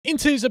In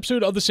today's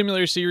episode of the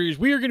Simulator series,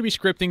 we are going to be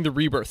scripting the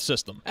Rebirth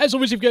system. As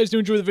always, if you guys do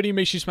enjoy the video,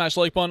 make sure you smash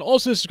the like button,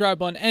 also the subscribe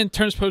button, and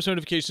turn post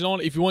notifications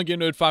on if you want to get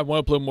notified when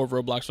I upload more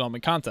Roblox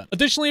development content.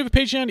 Additionally, I have a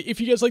Patreon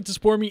if you guys like to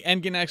support me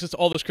and get access to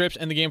all the scripts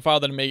and the game file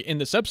that I made in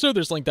this episode.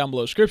 There's a link down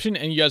below in the description,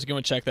 and you guys can go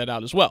and check that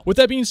out as well. With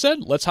that being said,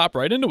 let's hop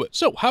right into it.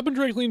 So, hopping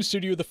directly into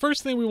Studio, the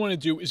first thing we want to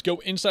do is go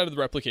inside of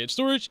the replicated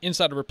storage,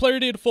 inside of our player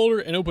data folder,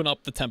 and open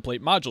up the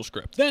template module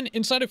script. Then,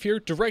 inside of here,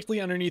 directly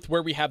underneath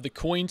where we have the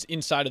coins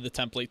inside of the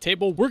template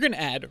table, we're going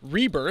to add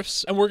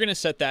Rebirths, and we're going to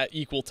set that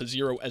equal to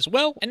 0 as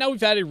well. And now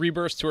we've added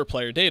Rebirths to our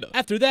player data.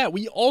 After that,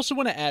 we also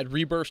want to add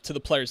Rebirths to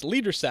the player's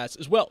Leaderstats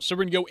as well. So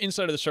we're going to go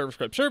inside of the server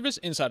script service,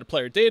 inside of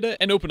player data,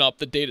 and open up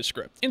the data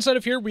script. Inside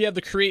of here, we have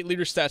the create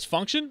Leaderstats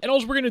function, and all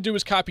we're going to do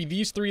is copy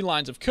these 3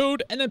 lines of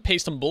code and then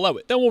paste them below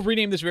it. Then we'll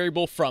rename this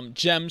variable from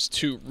gems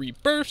to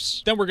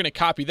Rebirths. Then we're going to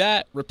copy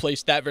that,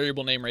 replace that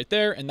variable name right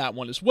there, and that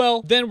one as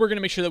well. Then we're going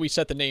to make sure that we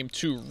set the name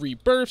to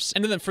Rebirths,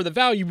 and then for the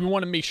value, we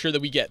want to make sure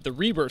that we get the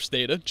Rebirths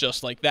data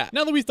just like that.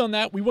 Now that we've done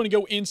that, we want to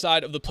go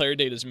inside of the player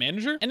data's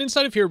manager, and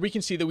inside of here we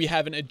can see that we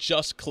have an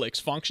adjust clicks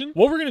function.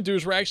 What we're going to do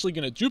is we're actually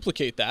going to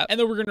duplicate that, and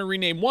then we're going to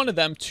rename one of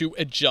them to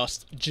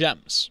adjust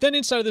gems. Then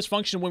inside of this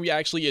function, when we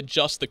actually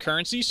adjust the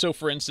currency, so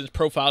for instance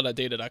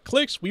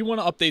profile.data.clicks, we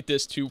want to update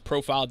this to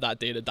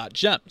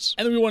profile.data.gems.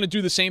 And then we want to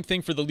do the same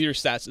thing for the leader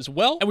stats as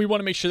well, and we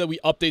want to make sure that we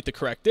update the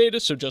correct data,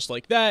 so just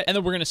like that, and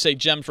then we're going to say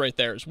gems right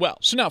there as well.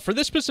 So now for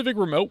this specific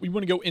remote, we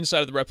want to go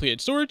inside of the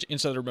replicated storage,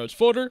 inside the remotes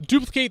folder,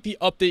 duplicate the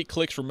update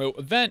clicks remote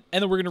event,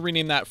 and then we're going to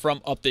rename that from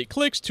update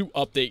clicks to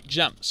update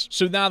gems.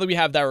 So now that we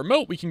have that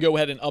remote, we can go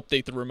ahead and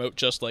update the remote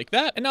just like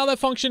that. And now that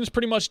function is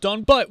pretty much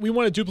done, but we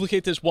want to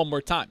duplicate this one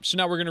more time. So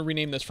now we're going to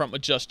rename this from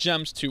adjust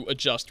gems to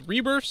adjust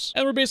rebirths.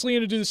 And we're basically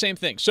going to do the same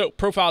thing. So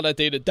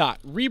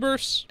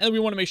profile.data.rebirths. And then we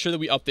want to make sure that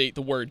we update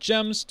the word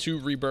gems to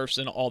rebirths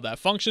and all that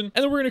function.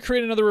 And then we're going to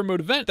create another remote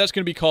event that's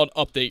going to be called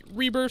update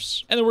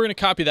rebirths. And then we're going to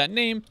copy that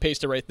name,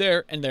 paste it right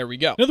there, and there we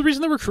go. Now the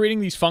reason that we're creating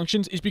these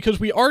functions is because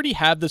we already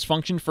have this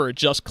function for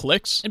adjust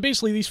clicks. And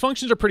basically these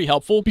functions are pretty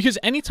helpful because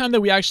anytime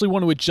that we actually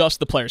want to adjust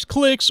the player's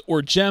clicks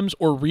or gems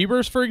or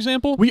rebirths, for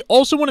example, we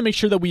also want to make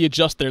sure that we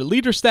adjust their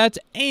leader stats,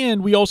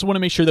 and we also want to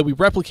make sure that we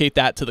replicate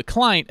that to the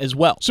client as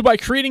well. So by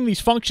creating these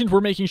functions,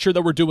 we're making sure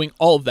that we're doing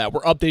all of that.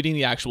 We're updating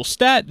the actual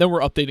stat, then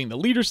we're updating the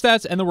leader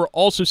stats, and then we're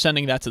also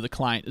sending that to the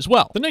client as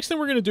well. The next thing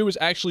we're going to do is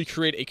actually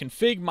create a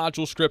config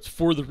module script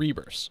for the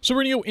rebirths. So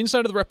we're going to go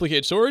inside of the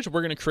replicated storage,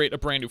 we're going to create a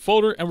brand new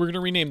folder, and we're going to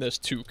rename this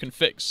to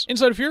configs.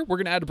 Inside of here, we're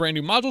going to add a brand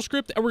new module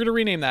script, and we're going to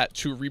rename that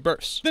to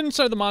rebirths. Then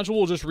inside the module,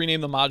 we'll just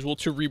rename the module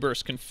to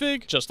rebirths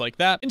config, just like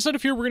that. Inside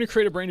of here, we're going to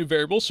create a brand new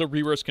variable, so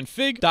rebirths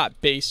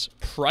config.base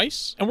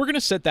price, and we're going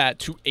to set that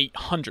to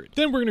 800.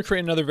 Then we're going to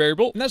create another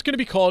variable, and that's going to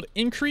be called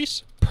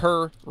increase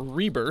per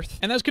rebirth,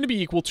 and that's going to be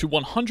equal to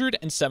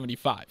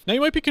 175. Now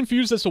you might be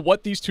confused as to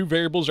what these two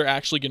variables are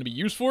actually going to be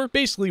used for.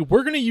 Basically,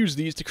 we're going to use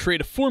these to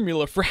create a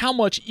formula for how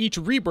much each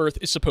rebirth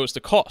is supposed to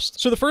cost.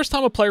 So the first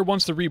time a player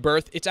wants to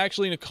rebirth, it's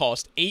actually going to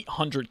cost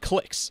 800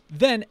 clicks.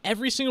 Then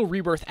every single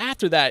rebirth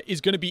after that is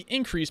going to be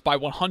increased by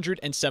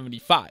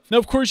 175. Now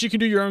of course you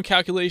can do your own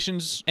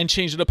calculations and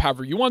change it up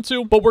however you want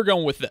to, but we're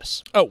going with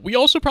this. Oh, we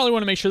also probably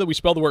want to make sure that we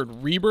spell the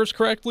word rebirths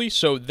correctly,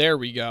 so there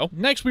we go.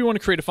 Next we want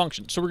to create a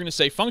function. So we're going to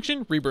say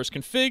function rebirths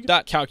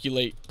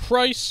config.calculate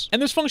price,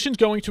 and this function is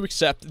going to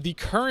accept the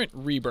current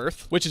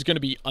rebirth, which is going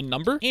to be a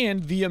number,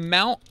 and the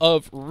amount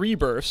of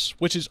rebirths,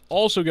 which is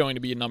also going to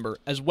be a number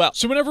as well.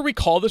 So whenever we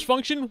call this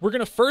function, we're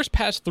going to first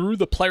pass through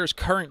the player's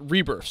current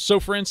rebirth. So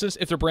for instance,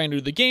 if they're brand new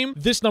to the game,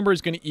 this number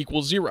is going to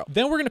equal 0.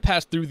 Then we're going to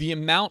pass through the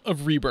amount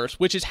of rebirths,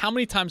 which is how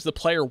many times the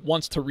player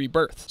wants to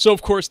rebirth. So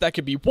of course that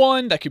could be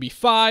 1, that could be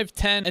 5,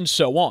 10, and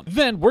so on.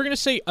 Then we're going to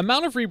say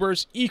amount of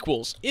rebirths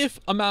equals if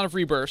amount of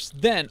rebirths,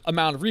 then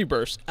amount of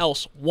rebirths,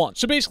 else 1.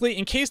 So basically,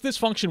 in case this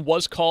function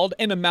was called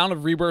and amount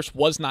of rebirths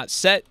was not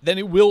set, then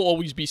it will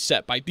always be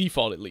set by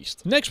default at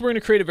least. Next, we're going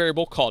to create a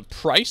variable called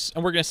price,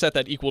 and we're going to set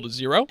that equal to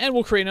 0. And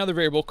we'll create another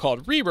variable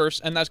called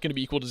rebirths, and that's going to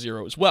be equal to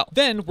 0 as well.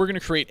 Then we're going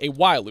to create a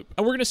while loop,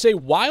 and we're going to say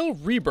while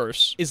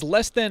rebirths is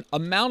less than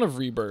amount of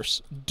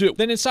rebirths do.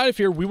 Then inside of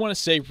here, we want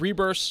to say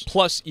rebirths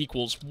plus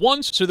equals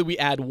 1, so that we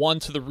add 1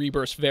 to the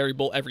rebirths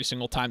variable every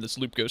single time this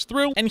loop goes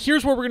through. And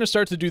here's where we're going to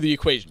start to do the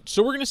equation.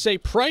 So we're going to say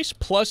price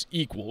plus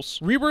equals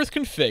rebirth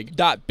config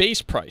dot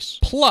base price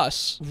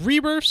plus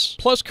rebirths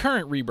plus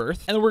current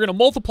rebirth, and then we're going to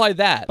multiply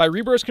that by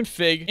rebirths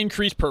config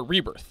increase per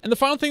rebirth. And the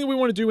final thing that we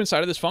want to do inside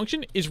of this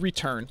function is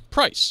return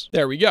price.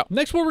 There we go.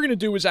 Next, what we're going to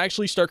do is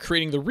actually start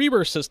creating the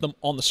rebirth system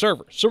on the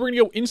server. So we're going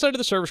to go inside of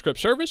the server script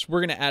service, we're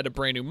going to add a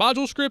brand new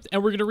module script,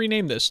 and we're going to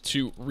rename this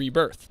to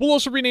Rebirth. We'll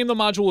also rename the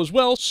module as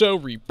well, so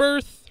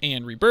Rebirth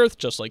and Rebirth,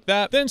 just like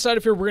that. Then inside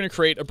of here, we're going to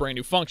create a brand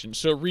new function.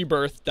 So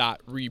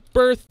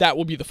rebirth.rebirth, that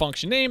will be the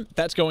function name.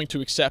 That's going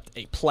to accept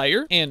a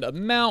player and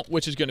amount amount,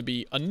 which is going to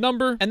be a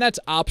number, and that's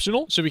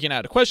optional, so we can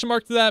add a question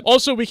mark to that.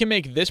 Also, we can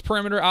make this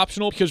parameter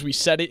optional because we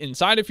set it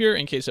inside of here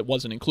in case it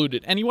wasn't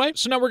included anyway.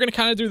 So now we're going to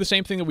kind of do the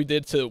same thing that we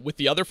did with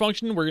the other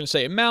function. We're going to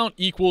say amount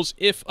equals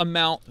if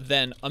amount,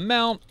 then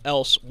amount,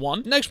 else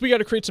 1. Next, we got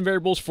to create some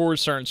variables for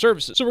certain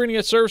services. So we're going to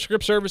get server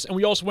script service, and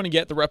we also want to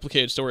get the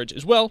replicated storage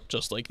as well,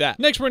 just like that.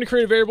 Next, we're going to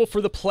create a variable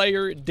for the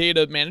player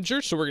data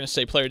manager. So we're going to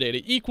say player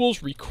data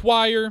equals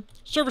require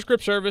server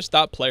script service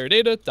dot player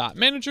data dot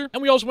manager,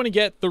 and we also want to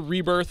get the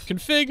rebirth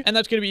config, and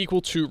that's going to be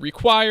equal to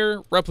require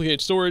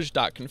replicated storage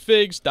dot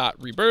configs dot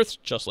rebirths,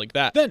 just like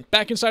that. Then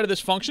back inside of this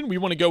function, we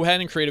want to go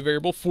ahead and create a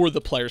variable for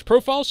the player's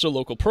profile. So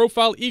local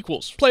profile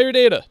equals player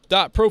data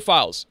dot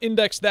profiles,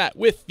 index that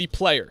with the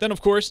player. Then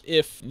of course,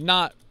 if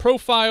not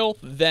profile,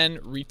 then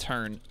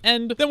return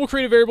end. Then we'll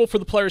create a variable for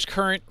the player's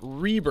current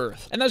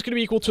rebirth, and that's going to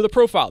be equal to the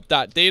profile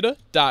dot data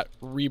dot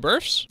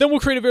rebirths. Then we'll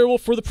create a variable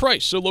for the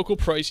price. So local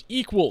price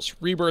equals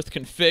rebirth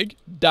config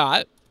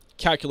dot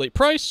calculate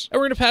price, and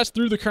we're going to pass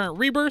through the current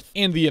rebirth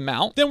and the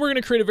amount. Then we're going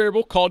to create a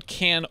variable called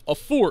can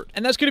afford,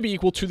 and that's going to be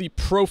equal to the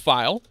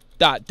profile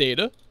dot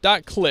data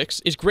dot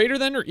clicks is greater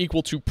than or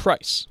equal to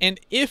price. And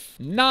if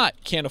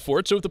not can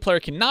afford, so if the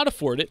player cannot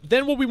afford it,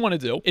 then what we want to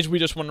do is we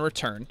just want to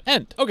return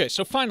end. Okay,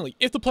 so finally,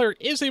 if the player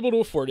is able to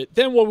afford it,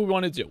 then what we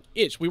want to do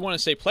is we want to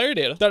say player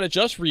data dot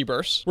adjust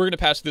rebirths. We're going to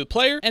pass through the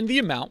player and the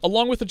amount.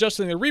 Along with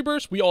adjusting the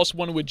rebirths, we also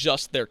want to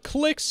adjust their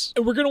clicks,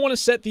 and we're going to want to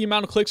set the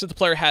amount of clicks that the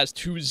player has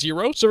to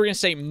 0. So we're going to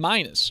say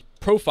minus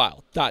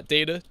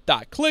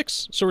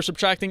profile.data.clicks. So we're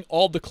subtracting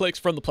all the clicks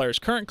from the player's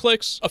current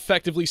clicks,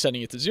 effectively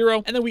setting it to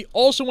 0. And then we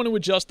also want to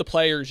adjust the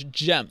player's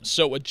gems.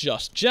 So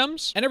adjust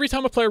gems. And every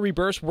time a player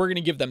rebirths, we're going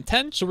to give them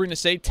 10. So we're going to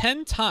say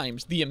 10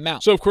 times the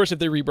amount. So of course, if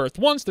they rebirth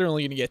once, they're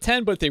only going to get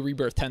 10, but if they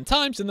rebirth 10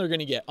 times, then they're going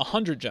to get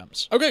 100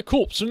 gems. Okay,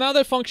 cool. So now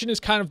that function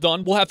is kind of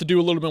done, we'll have to do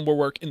a little bit more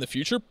work in the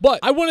future, but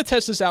I want to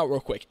test this out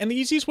real quick. And the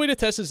easiest way to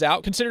test this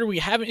out, considering we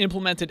haven't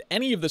implemented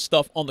any of this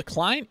stuff on the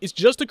client, is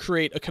just to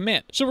create a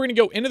command. So we're going to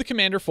go into the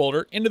commander folder,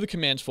 into the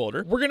commands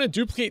folder. We're going to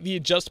duplicate the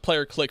adjust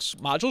player clicks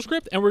module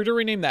script, and we're going to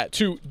rename that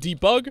to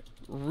debug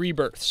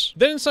rebirths.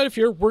 Then inside of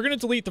here, we're going to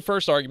delete the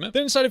first argument.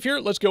 Then inside of here,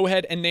 let's go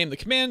ahead and name the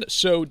command.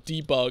 So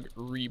debug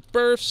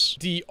rebirths,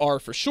 DR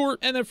for short.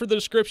 And then for the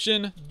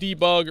description,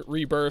 debug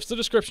rebirths. The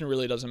description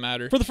really doesn't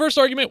matter. For the first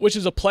argument, which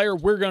is a player,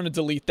 we're going to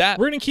delete that.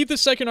 We're going to keep the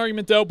second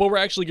argument though, but we're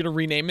actually going to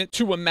rename it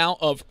to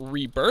amount of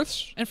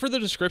rebirths. And for the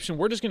description,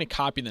 we're just going to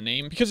copy the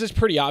name because it's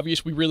pretty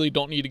obvious. We really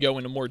don't need to go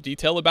into more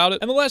detail about it.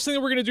 And the last thing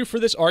that we're going to do for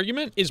this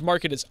argument is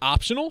mark it as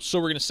optional. So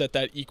we're going to set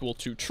that equal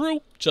to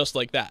true, just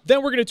like that.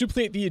 Then we're going to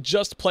duplicate the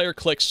adjust player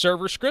click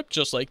server script,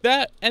 just like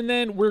that. And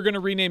then we're going to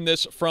rename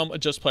this from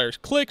adjust players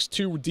clicks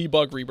to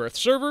debug rebirth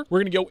server. We're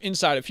going to go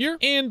inside of here,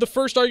 and the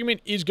first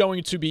argument is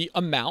going to be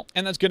amount,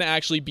 and that's going to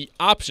actually be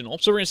optional.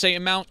 So we're going to say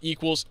amount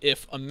equals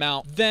if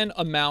amount, then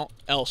amount,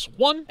 else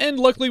 1. And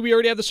luckily we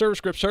already have the server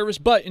script service,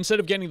 but instead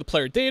of getting the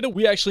player data,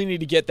 we actually need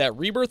to get that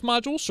rebirth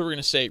module. So we're going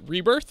to say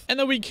rebirth, and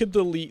then we could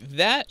delete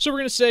that. So we're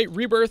going to say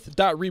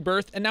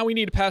rebirth.rebirth, and now we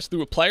need to pass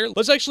through a player.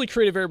 Let's actually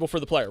create a variable for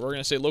the player. We're going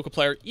to say local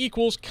player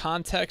equals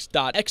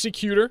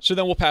context.executor. So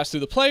then we'll pass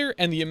through the player,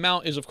 and the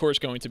amount is of course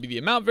going to be the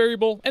amount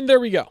variable. And there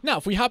we go. Now,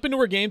 if we hop into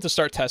our game to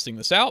start testing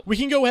this out, we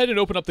can go ahead and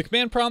open up the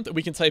command prompt, and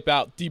we can type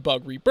out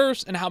debug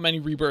rebirths and how many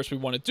rebirths we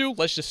want to do.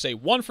 Let's just say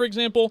 1, for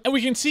example, and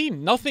we can see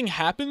nothing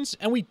happens,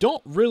 and we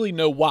don't really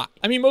know why.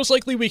 I mean, most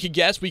likely we could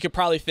guess. We could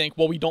probably think,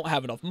 well, we don't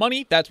have enough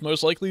money. That's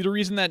most likely the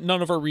reason that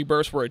none of our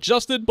rebirths were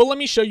adjusted. But let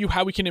me show you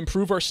how we can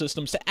improve our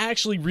systems to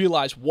actually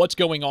realize what's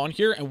going on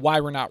here and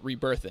why we're not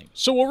rebirthing.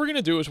 So what we're going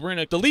to do is we're going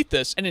to delete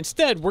this, and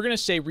instead we're going to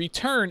say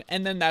return,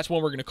 and then that's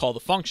when we're going to call the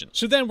function.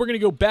 So then we're going to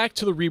go back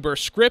to the rebirth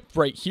script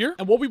right here,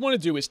 and what we want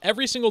to do is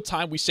every single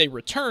time we say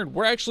return,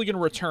 we're actually going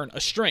to return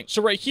a string.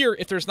 So right here,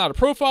 if there's not a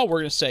profile, we're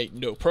going to say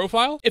no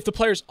profile. If the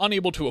player's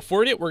unable to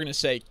afford it, we're going to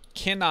say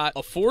cannot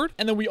afford,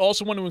 and then we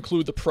also want to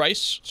include the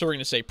price, so we're going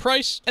to say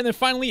price, and then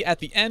finally at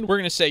the end we're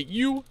going to say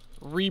you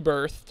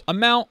rebirthed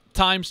amount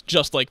times,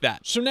 just like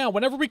that. So now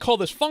whenever we call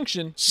this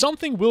function,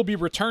 something will be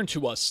returned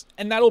to us,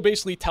 and that'll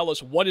basically tell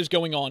us what is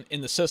going on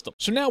in the system.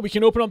 So now we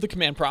can open up the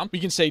command prompt. We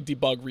can say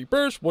debug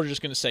rebirths. We're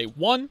just going to say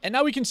 1, and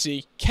now we can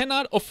see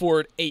cannot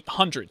afford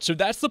 800. So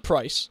that's the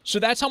price. So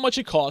that's how much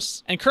it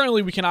costs, and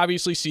currently we can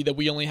obviously see that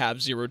we only have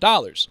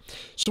 $0.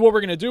 So what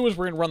we're going to do is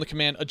we're going to run the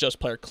command adjust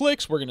player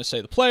clicks. We're going to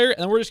say the player, and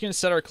then we're just going to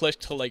set our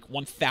clicks to like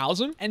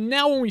 1000. And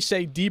now when we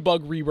say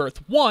debug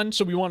rebirth 1,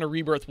 so we want to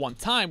rebirth 1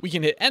 time, we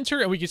can hit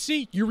enter, and we can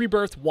see you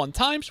rebirth 1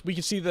 times. We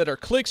can see that our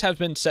clicks have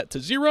been set to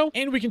 0,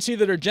 and we can see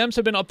that our gems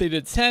have been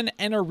updated to 10,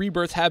 and our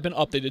rebirths have been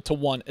updated to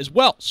 1 as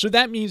well. So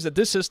that means that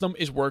this system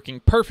is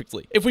working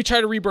perfectly. If we try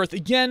to rebirth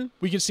again,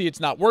 we can see it's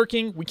not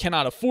working. We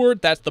cannot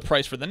afford. That's the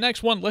price for the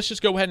next one. Let's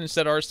just go ahead and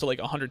set ours to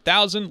like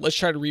 100,000. Let's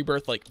try to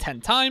rebirth like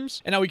 10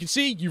 times, and now we can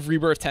see you've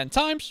rebirthed 10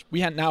 times. We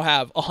now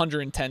have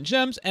 110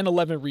 gems and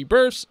 11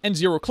 rebirths and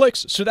 0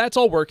 clicks. So that's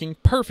all working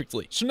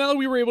perfectly. So now that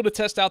we were able to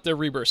test out the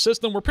rebirth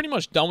system, we're pretty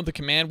much done with the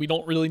command. We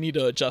don't really need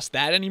to adjust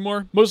that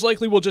anymore. Most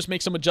likely we'll just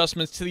make some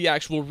adjustments to the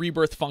actual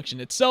rebirth function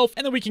itself,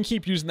 and then we can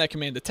keep using that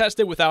command to test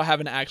it without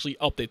having to actually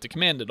update the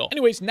command at all.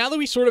 Anyways, now that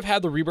we sort of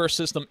have the rebirth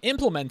system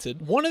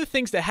implemented, one of the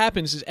things that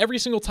happens is every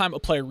single time a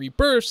player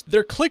rebirths,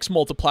 their clicks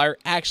multiplier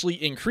actually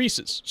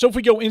increases. So if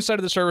we go inside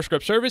of the server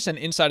script service and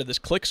inside of this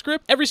click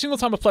script, every single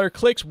time a player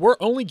clicks, we're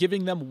only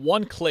giving them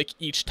 1 click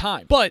each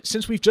time. But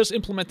since we've just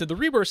implemented the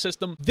rebirth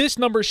system, this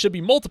number should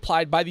be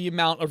multiplied by the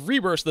amount of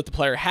rebirths that the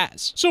player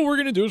has. So what we're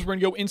going to do is we're going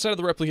to go inside of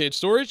the replicated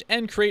storage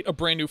and create a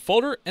brand new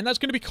folder, and that's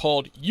going to be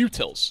called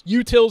utils.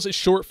 Utils is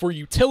short for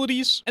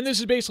utilities, and this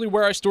is basically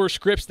where I store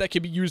scripts that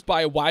can be used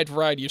by a wide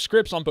variety of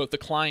scripts on both the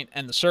client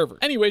and the server.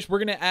 Anyways, we're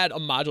going to add a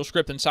module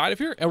script inside of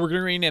here, and we're going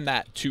to rename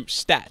that to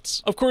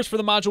stats. Of course, for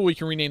the module, we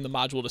can rename the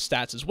module to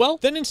stats as well.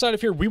 Then inside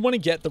of here, we want to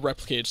get the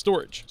replicated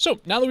storage. So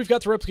now that we've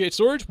got the replicated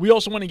storage, we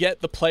also want to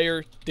get the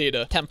player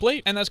data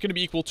template, and that's going to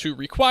be equal to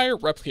require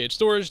replicated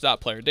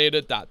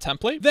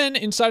storage.playerData.template. Then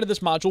inside of this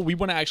module, we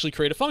want to actually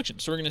create a function.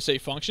 So we're going to say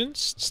function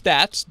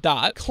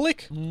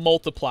stats.click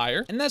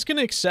multiplier, and that's going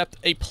to accept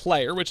a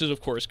player, which is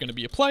of course going to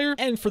be a player.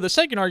 And for the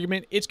second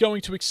argument, it's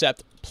going to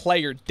accept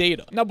player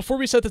data. Now, before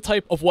we set the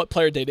type of what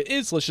player data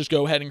is, let's just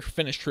go ahead and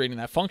finish creating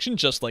that function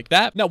just like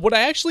that. Now, what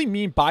I actually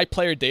mean by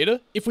player data,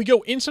 if we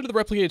go inside of the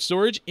replicated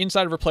storage,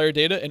 inside of our player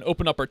data, and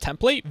open up our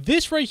template,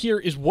 this right here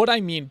is what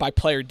I mean by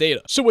player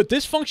data. So what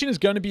this function is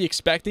going to be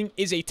expecting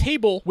is a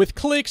table with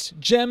clicks,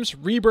 gems,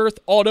 rebirth,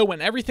 auto,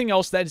 and everything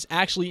else that is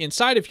actually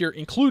inside of here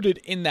included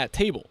in that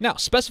table. Now,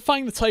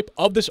 specifying the type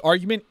of this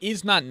argument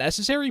is not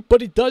necessary,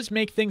 but it does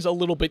make things a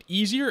little bit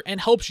easier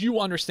and helps you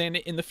understand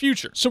it in the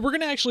future. So we're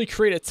going to actually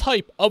create a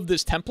type of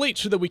this template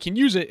so that we can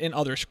use it in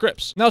other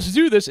scripts. Now, to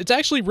do this, it's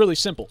actually really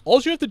simple.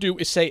 All you have to do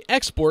is say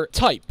export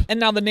type, and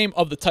now the name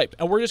of the type,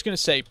 and we're just going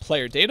to say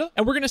player data,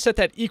 and we're going to set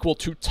that equal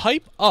to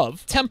type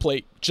of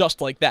template,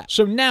 just like that.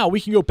 So now we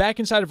can go back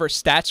inside of our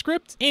stat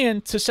script,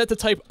 and to set the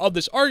type of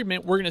this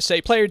argument, we're going to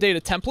say player data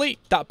template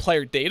dot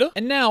player data.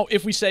 And now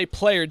if we say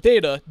player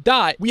data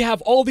dot, we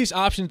have all these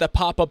options that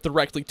pop up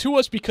directly to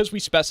us because we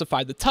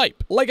specified the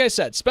type. Like I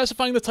said,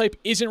 specifying the type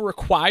isn't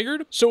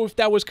required. So if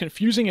that was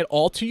confusing at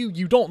all to you,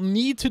 you don't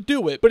need to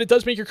do it, but it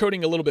does make your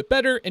coding a little bit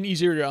better and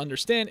easier to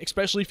understand,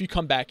 especially if you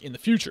come back in the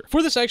future.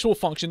 For this actual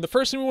function, the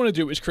first thing we want to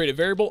do is create a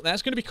variable, and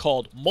that's going to be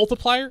called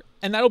multiplier,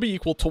 and that'll be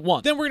equal to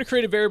 1. Then we're going to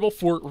create a variable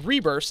for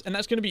rebirths, and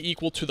that's going to be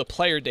equal to the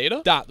player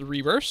data dot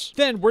rebirths.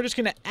 Then we're just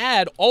going to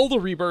add all the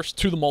rebirths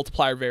to the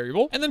multiplier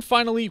variable. And then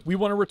finally, we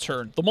want to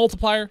return the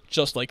multiplier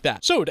just like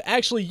that. So to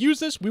actually use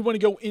this, we want to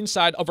go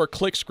inside of our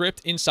click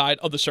script inside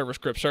of the server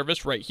script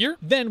service right here.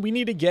 Then we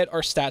need to get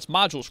our stats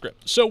module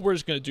script. So we're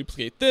just going to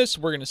duplicate this.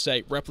 We're going to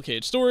say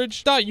replicated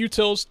storage dot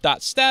utils dot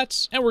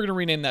stats, and we're going to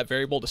rename that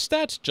variable to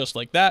stats just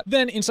like that.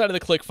 Then inside of the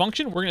click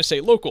function, we're going to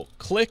say local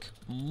click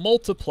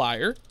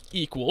multiplier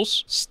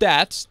equals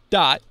stats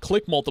dot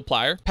click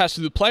multiplier, pass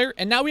through the player,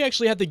 and now we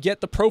actually have to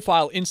get the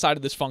profile inside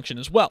of this function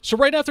as well. So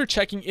right after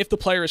checking if the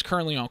player is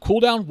currently on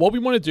cooldown, what we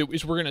want to do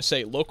is we're going to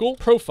say local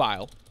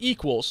profile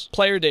equals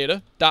player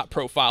data dot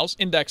profiles,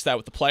 index that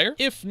with the player.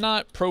 If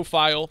not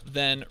profile,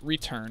 then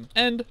return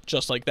end,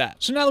 just like that.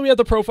 So now that we have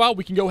the profile,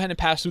 we can go ahead and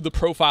pass through the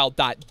profile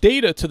dot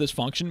data to this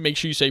function. Make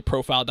sure you say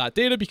profile dot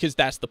data because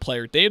that's the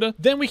player data.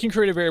 Then we can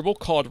create a variable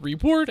called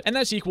reward, and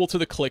that's equal to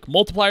the click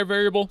multiplier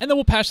variable, and then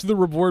we'll pass through the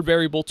reward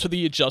variable to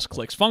the adjust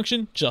clicks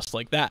function, just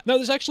like that. Now,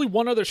 there's actually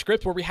one other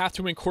script where we have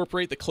to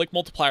incorporate the click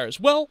multiplier as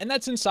well, and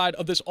that's inside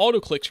of this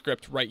auto click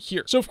script right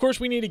here. So of course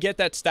we need to get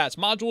that stats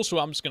module, so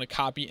I'm just going to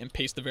copy and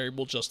paste the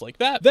variable just like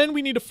that. Then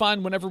we need to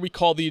find whenever we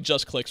call the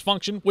adjust clicks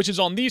function, which is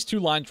on these 2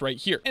 lines right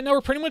here. And now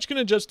we're pretty much going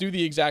to just do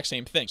the exact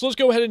same thing. So let's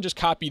go ahead and just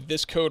copy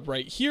this code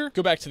right here,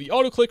 go back to the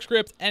auto click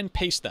script and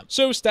paste them.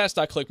 So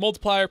stats.click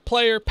multiplier,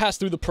 player, pass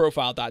through the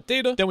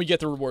profile.data, then we get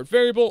the reward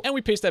variable and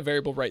we paste that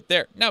variable right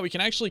there. Now we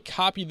can actually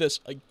copy this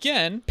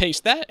again,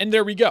 paste that, and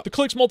there we go. The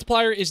clicks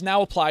multiplier is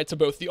now applied to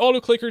both the auto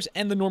clickers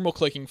and the normal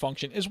clicking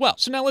function as well.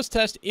 So now let's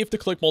test if the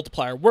click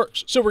multiplier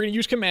works. So we're going to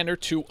use Commander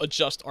to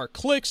adjust our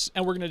clicks,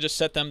 and we're going to just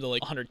set them to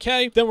like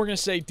 100K. Then we're going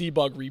to say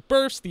debug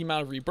rebirths, the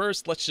amount of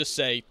rebirths, let's just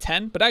say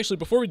 10. But actually,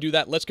 before we do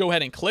that, let's go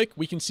ahead and click.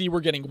 We can see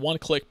we're getting 1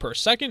 click per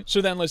second.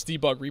 So then let's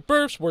debug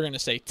rebirths. We're going to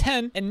say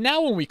 10. And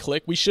now when we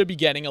click, we should be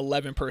getting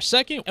 11 per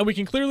second. And we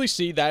can clearly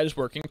see that is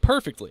working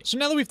perfectly. So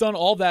now that we've done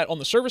all that on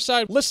the server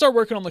side, let's start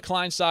working on the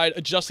client side,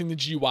 adjusting the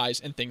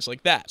GUIs and things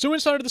like that. So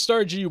inside of the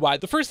start GUI,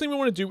 the first thing we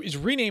want to do is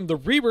rename the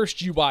Rebirth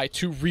GUI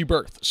to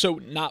Rebirth,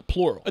 so not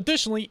plural.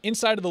 Additionally,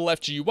 inside of the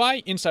left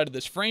GUI, inside of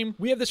this frame,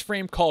 we have this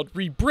frame called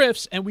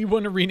Rebirths, and we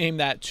want to rename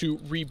that to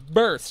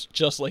Rebirths,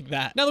 just like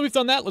that. Now that we've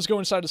done that, let's go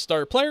inside of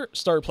starter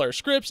player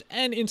scripts,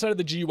 and inside of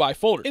the GUI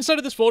folder. Inside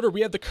of this folder,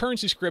 we have the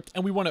currency script,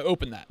 and we want to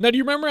open that. Now, do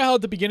you remember how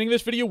at the beginning of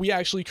this video, we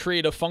actually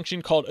created a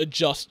function called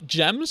adjust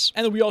gems,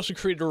 and then we also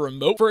created a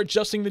remote for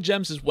adjusting the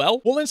gems as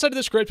well? Well, inside of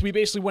the script, we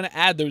basically want to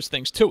add those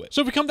things to it.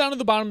 So if we come down to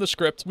the bottom of the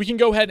script, we can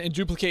go ahead and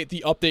duplicate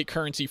the update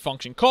currency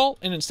function call.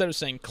 And instead of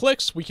saying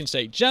clicks, we can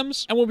say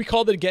gems. And when we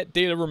call the get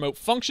data remote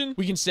function,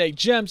 we can say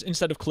gems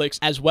instead of clicks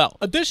as well.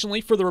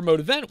 Additionally, for the remote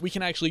event, we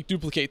can actually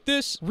duplicate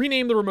this,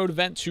 rename the remote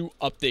event to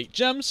update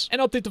gems,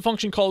 and update the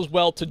function call as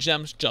well to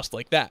gems just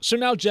like that. So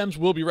now gems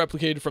will be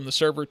replicated from the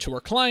server to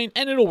our client,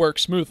 and it'll work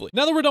smoothly.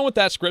 Now that we're done with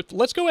that script,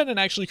 let's go ahead and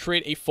actually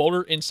create a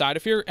folder inside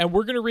of here, and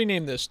we're going to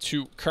rename this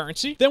to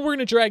currency. Then we're going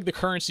to drag the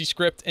currency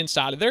script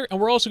inside of there, and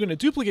we're also going to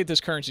duplicate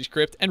this currency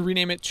script and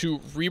rename it to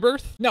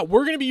Rebirth. Now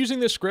we're going to be using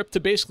this script to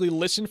basically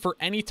listen for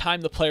any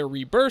time the player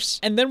rebirths,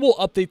 and then we'll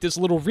update this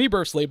little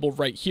Rebirths label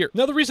right here.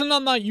 Now the reason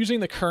I'm not using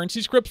the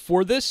currency script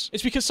for this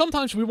is because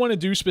sometimes we want to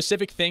do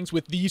specific things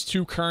with these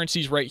two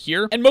currencies right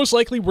here, and most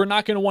likely we're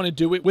not going to want to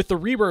do it with the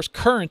Rebirths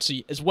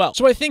currency as well.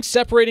 So I think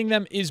separating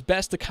them is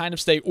best to kind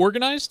of stay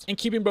organized, and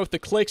keeping both the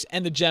clicks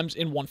and the gems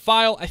in one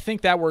file, I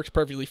think that works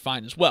perfectly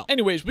fine as well.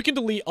 Anyways, we can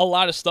delete a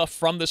lot of stuff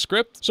from the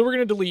script. So we're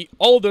going to delete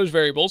all of those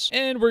variables,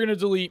 and we're going to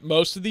delete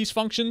most of these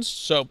functions.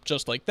 So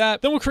just like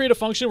that. Then we'll create a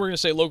function. We're going to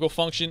say local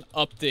function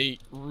update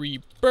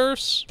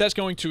Rebirths. That's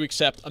going to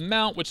accept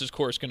amount, which is of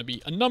course going to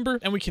be a number,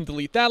 and we can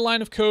delete that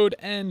line of code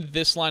and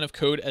this line of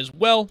code as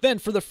well. Then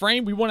for the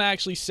frame, we want to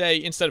actually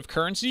say instead of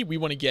currency, we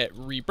want to get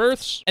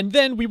Rebirths, and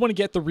then we want to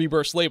get the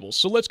Rebirths labels.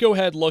 So let's go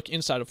ahead, look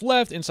inside of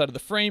left, inside of the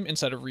frame,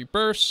 inside of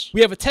Rebirths.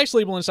 We have a text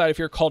label inside of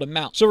here called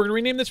amount. So we're going to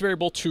rename this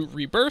variable to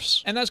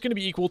Rebirths, and that's going to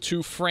be equal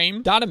to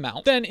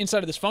frame.amount. Then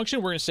inside of this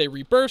function, we're going to say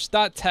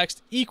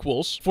Rebirths.text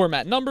equals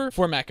format number,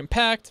 format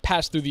compact,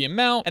 pass through the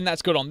amount, and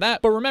that's good on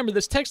that. But remember,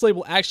 this text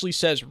label actually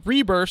says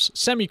Rebirths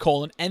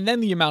semicolon and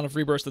then the amount of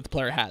rebirths that the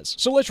player has.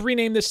 So let's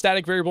rename this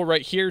static variable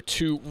right here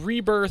to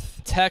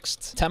Rebirth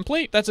text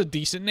template. That's a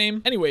decent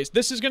name. Anyways,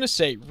 this is going to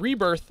say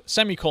Rebirth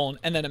semicolon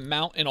and then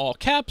amount in all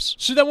caps.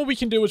 So then what we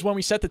can do is when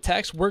we set the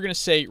text, we're going to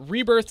say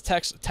Rebirth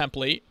text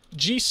template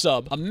G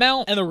sub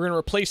amount, and then we're going to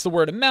replace the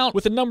word amount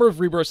with the number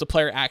of rebirths the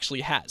player actually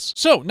has.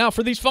 So now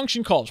for these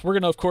function calls, we're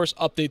going to of course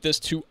update this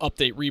to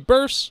update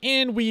rebirths,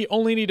 and we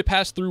only need to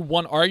pass through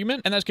one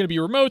argument, and that's going to be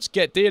remotes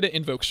get data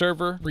invoke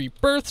server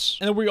rebirths,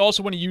 and then we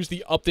also want to use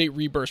the update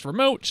rebirths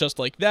remote just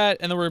like that,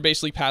 and then we're going to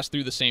basically pass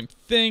through the same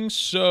thing.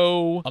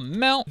 So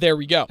amount, there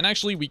we go. And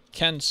actually we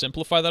can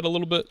simplify that a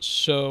little bit.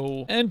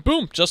 So, and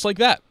boom, just like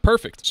that.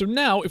 Perfect. So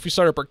now if we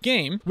start up our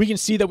game, we can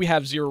see that we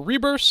have 0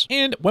 rebirths,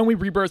 and when we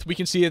rebirth, we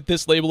can see that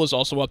this label is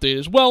also updated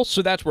as well,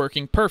 so that's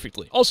working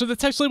perfectly. Also, the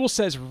text label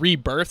says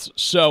Rebirths,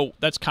 so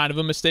that's kind of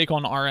a mistake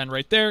on our end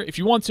right there. If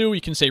you want to,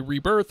 you can say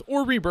Rebirth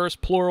or Rebirths,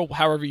 plural,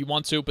 however you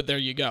want to, but there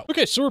you go.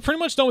 Okay, so we're pretty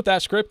much done with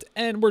that script,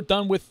 and we're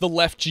done with the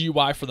left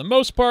GUI for the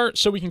most part,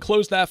 so we can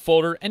close that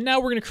folder, and now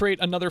we're going to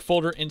create another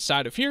folder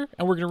inside of here,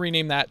 and we're going to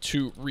rename that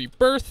to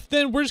Rebirth.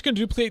 Then we're just going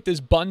to duplicate this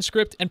button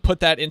script and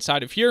put that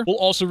inside of here. We'll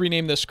also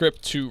rename this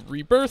script to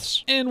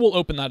Rebirths, and we'll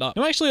open that up.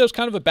 Now, actually, that was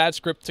kind of a bad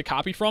script to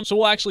copy from, so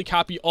we'll actually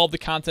copy all the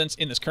contents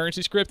in this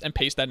currency script and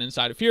paste that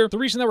inside of here. The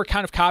reason that we're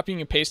kind of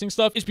copying and pasting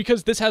stuff is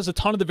because this has a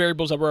ton of the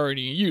variables that we're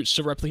already going to use.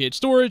 So replicate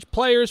storage,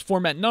 players,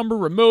 format number,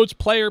 remotes,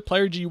 player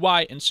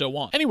GUI, and so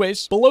on.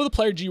 Anyways, below the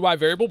player GUI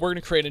variable, we're going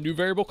to create a new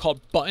variable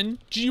called button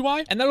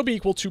GUI, and that'll be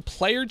equal to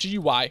player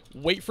GUI,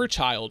 wait for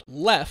child,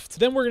 left.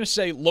 Then we're going to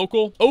say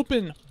local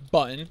open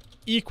button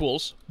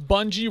equals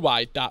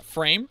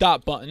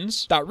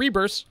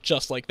button.GUI.frame.buttons.rebirths,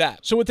 just like that.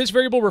 So what this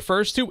variable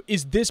refers to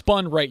is this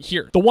button right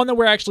here, the one that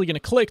we're actually going to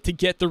click to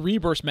get the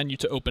rebirths menu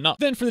to open up.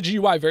 Then for the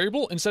GUI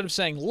variable, instead of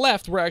saying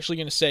left, we're actually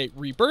going to say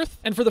rebirth.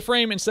 And for the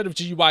frame, instead of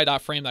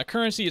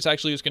GUI.frame.currency, it's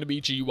actually just going to be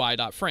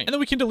GUI.frame. And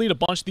then we can delete a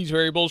bunch of these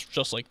variables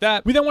just like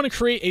that. We then want to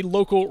create a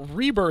local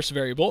rebirths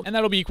variable, and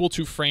that'll be equal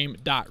to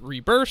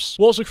frame.rebirths.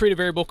 We'll also create a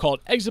variable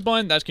called exit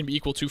button. That's going to be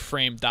equal to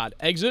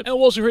frame.exit. And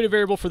we'll also create a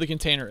variable for the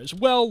container as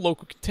well,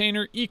 local container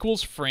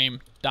equals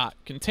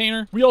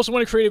frame.container. We also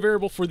want to create a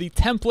variable for the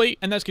template,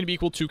 and that's going to be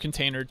equal to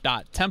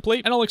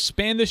container.template. And I'll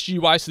expand this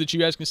GUI so that you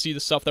guys can see the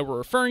stuff that we're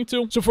referring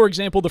to. So for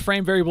example, the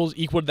frame variable is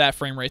equal to that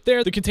frame right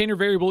there. The container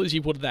variable is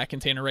equal to that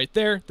container right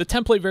there. The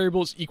template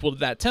variable is equal to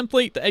that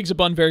template. The exit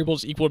button variable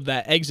is equal to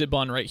that exit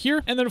button right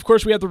here. And then of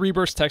course we have the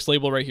rebirths text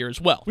label right here as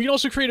well. We can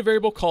also create a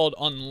variable called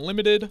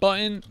unlimited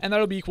button, and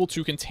that'll be equal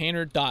to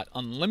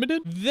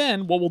container.unlimited.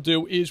 Then what we'll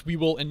do is we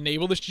will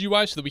enable this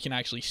GUI so that we can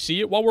actually see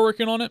it while we're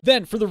working on it.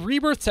 Then for the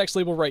rebirth text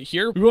label right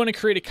here, we want to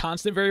create a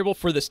constant variable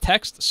for this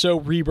text. So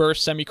rebirth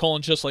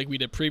semicolon, just like we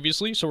did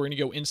previously. So we're going to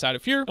go inside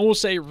of here and we'll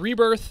say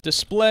rebirth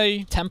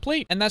display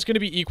template, and that's going to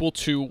be equal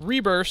to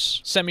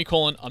rebirths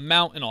semicolon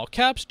amount in all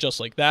caps, just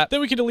like that.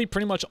 Then we can delete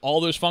pretty much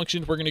all those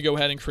functions. We're going to go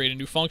ahead and create a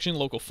new function,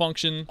 local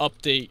function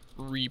update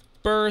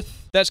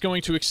rebirth. That's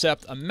going to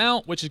accept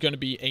amount, which is going to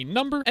be a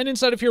number. And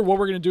inside of here, what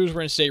we're going to do is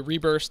we're going to say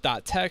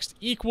rebirths.text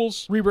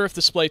equals rebirth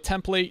display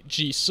template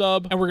G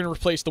sub, and we're going to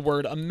replace the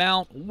word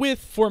amount with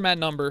format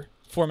number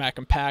format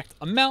compact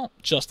amount,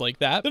 just like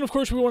that. Then of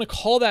course we want to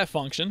call that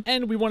function,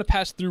 and we want to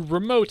pass through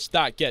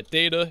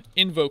remotes.getData,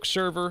 invoke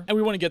server, and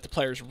we want to get the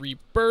player's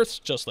rebirths,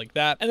 just like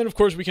that. And then of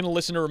course we can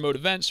listen to remote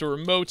events, so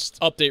remotes,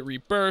 update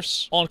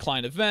rebirths, on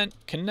client event,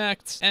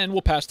 connect, and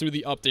we'll pass through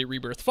the update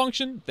rebirth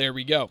function. There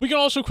we go. We can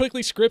also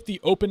quickly script the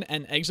open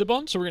and exit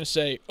button. So we're going to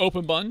say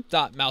open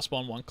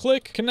button.mousebutton one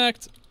click,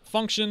 connect,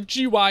 function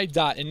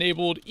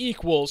GUI.enabled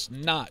equals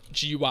not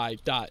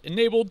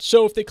GUI.enabled.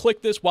 So if they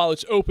click this while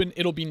it's open,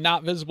 it'll be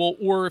not visible,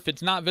 or if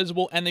it's not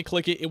visible and they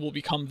click it, it will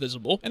become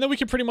visible. And then we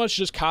can pretty much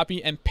just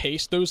copy and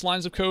paste those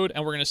lines of code,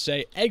 and we're going to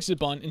say exit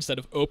button instead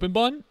of open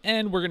button,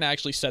 and we're going to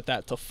actually set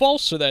that to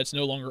false so that it's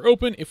no longer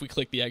open if we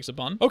click the exit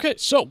button. Okay,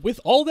 so with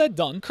all that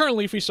done,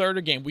 currently if we start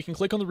our game, we can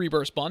click on the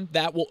Rebirth button.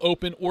 That will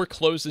open or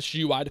close this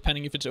GUI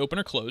depending if it's open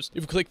or closed.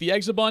 If we click the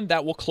exit button,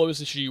 that will close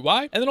this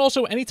GUI. And then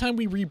also anytime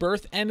we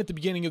rebirth and at the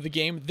beginning of the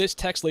game, this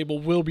text label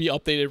will be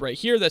updated right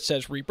here that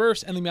says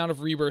rebirths and the amount of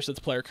rebirths that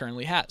the player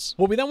currently has.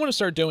 What we then want to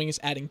start doing is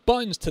adding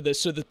buttons to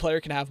this so the player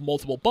can have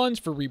multiple buttons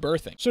for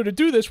rebirthing. So to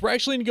do this, we're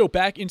actually going to go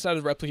back inside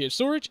of the replicated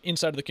storage,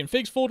 inside of the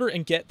configs folder,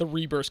 and get the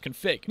rebirths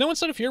config. Now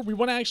inside of here, we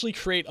want to actually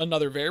create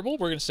another variable.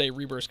 We're going to say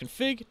rebirths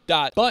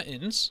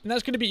config.buttons, and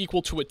that's going to be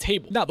equal to a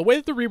table. Now the way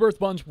that the rebirth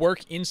buttons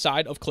work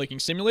inside of Clicking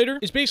Simulator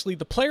is basically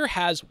the player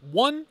has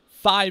 1,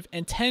 5,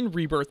 and 10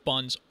 rebirth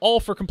buttons, all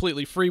for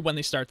completely free when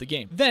they start the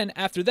game. Then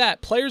after that,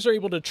 players are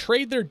able to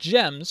trade their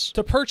gems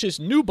to purchase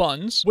new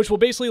buttons, which will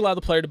basically allow the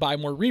player to buy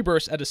more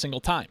rebirths at a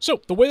single time. So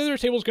the way that their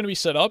table is going to be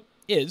set up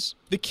is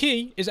the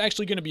key is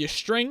actually going to be a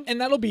string,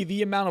 and that'll be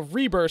the amount of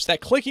rebirths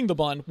that clicking the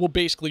button will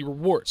basically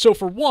reward. So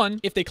for 1,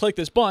 if they click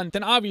this button,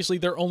 then obviously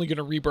they're only going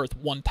to rebirth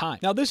 1 time.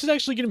 Now this is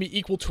actually going to be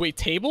equal to a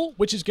table,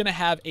 which is going to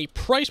have a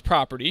price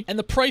property, and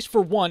the price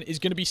for 1 is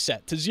going to be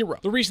set to 0.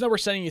 The reason that we're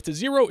setting it to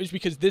 0 is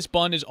because this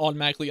button is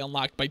automatically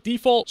unlocked by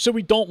default, so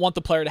we don't want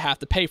the player to have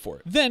to pay for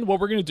it. Then what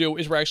we're going to do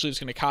is we're actually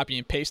just going to copy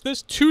and paste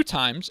this 2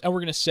 times, and we're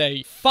going to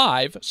say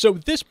 5. So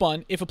this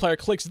button, if a player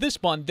clicks this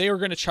button, they are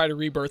going to try to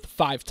rebirth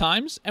 5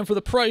 times, and for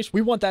the price,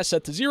 we want that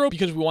set to 0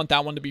 because we want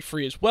that one to be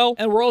free as well.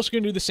 And we're also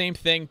going to do the same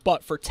thing,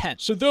 but for 10.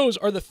 So those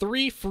are the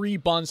 3 free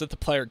buttons that the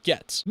player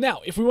gets.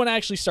 Now, if we want to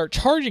actually start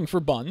charging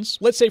for buttons,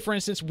 let's say, for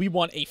instance, we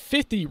want a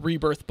 50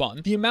 rebirth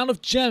button. The amount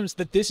of gems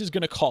that this is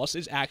going to cost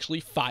is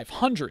actually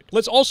 500.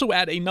 Let's also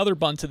add another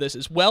button to this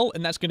as well,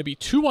 and that's going to be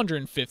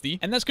 250,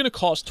 and that's going to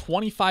cost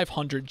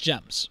 2,500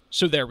 gems.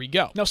 So there we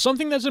go. Now,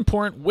 something that's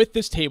important with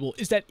this table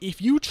is that if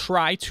you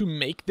try to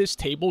make this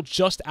table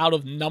just out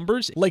of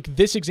numbers, like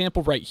this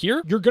example right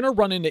here, you're going to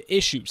run into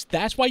issues.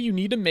 That's why you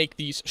need to make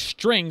these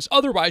strings.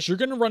 Otherwise, you're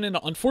going to run into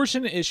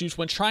unfortunate issues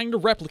when trying to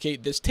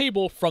replicate this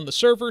table from the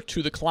server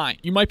to the client.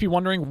 You might be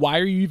wondering, why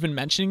are you even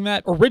mentioning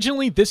that?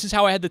 Originally, this is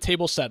how I had the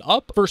table set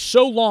up. For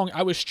so long,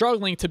 I was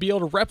struggling to be able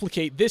to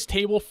replicate this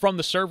table from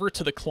the server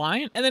to the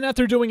client. And then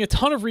after doing a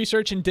ton of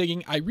research and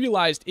digging, I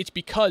realized it's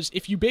because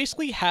if you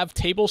basically have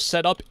tables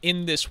set up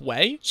in this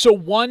way, so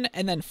 1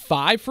 and then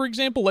 5, for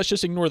example, let's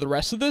just ignore the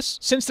rest of this.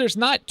 Since there's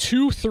not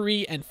 2,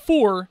 3, and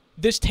 4,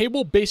 this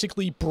table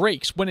basically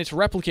breaks when it's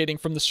replicating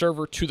from the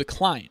server to the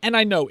client. And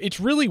I know it's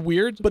really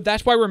weird, but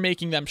that's why we're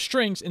making them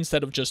strings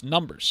instead of just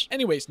numbers.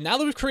 Anyways, now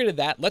that we've created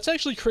that, let's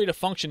actually create a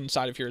function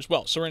inside of here as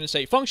well. So we're going to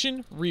say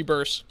function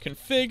rebirths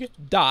config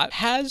dot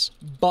has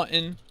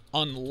button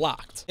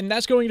unlocked, and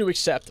that's going to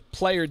accept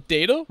player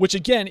data, which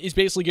again is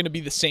basically going to be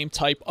the same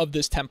type of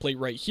this template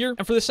right here.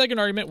 And for the second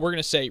argument, we're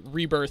going to say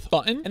rebirth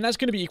button, and that's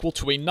going to be equal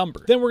to a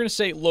number. Then we're going to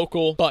say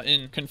local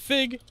button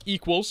config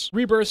equals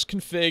rebirths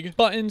config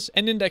buttons,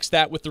 and index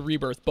that with the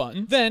rebirth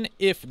button. Then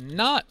if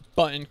not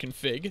button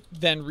config,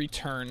 then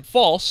return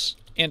false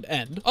and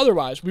end.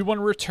 Otherwise, we want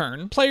to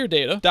return player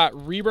data dot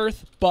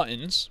rebirth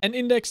buttons and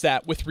index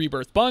that with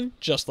rebirth button,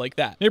 just like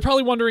that. Now, you're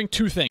probably wondering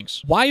 2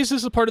 things. Why is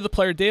this a part of the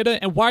player data,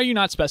 and why are you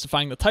not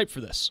specifying the type for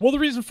this? Well, the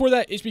reason for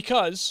that is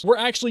because we're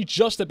actually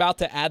just about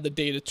to add the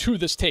data to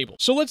this table.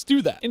 So let's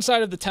do that.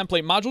 Inside of the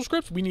template module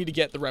script, we need to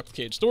get the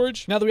replicated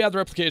storage. Now that we have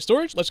the replicated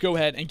storage, let's go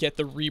ahead and get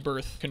the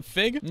rebirth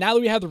config. Now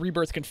that we have the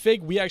rebirth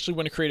config, we actually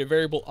want to create a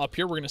variable up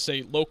here. We're going to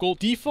say local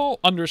default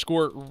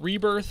underscore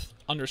rebirth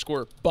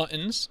underscore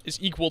buttons is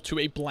equal to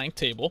a blank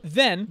table.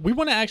 Then we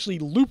want to actually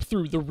loop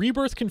through the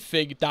rebirth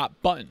config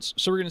dot buttons.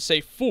 So we're going to say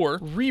for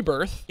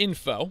rebirth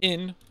info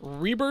in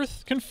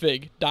rebirth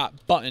config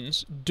dot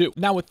buttons do.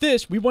 Now with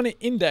this, we want to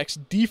index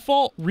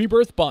default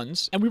rebirth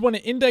buttons, and we want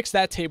to index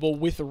that table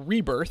with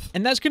rebirth,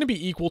 and that's going to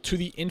be equal to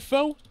the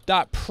info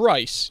dot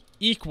price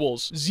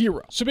equals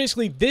 0. So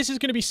basically, this is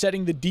going to be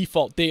setting the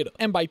default data.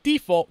 And by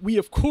default, we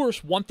of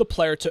course want the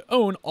player to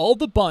own all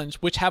the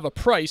buttons which have a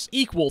price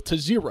equal to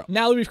 0.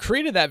 Now that we've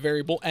created that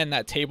variable and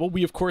that table,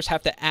 we of course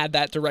have to add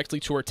that directly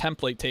to our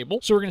template table.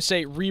 So we're going to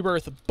say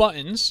rebirth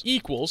buttons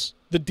equals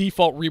the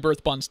default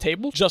rebirth buttons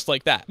table, just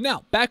like that.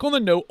 Now, back on the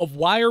note of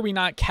why are we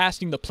not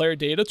casting the player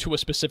data to a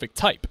specific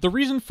type? The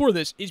reason for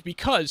this is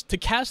because to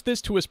cast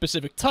this to a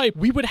specific type,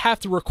 we would have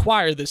to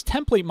require this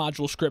template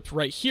module script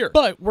right here.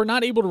 But we're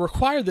not able to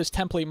require this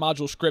template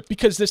module script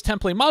because this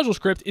template module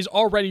script is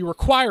already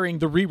requiring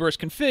the Rebirth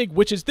config,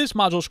 which is this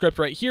module script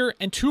right here,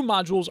 and two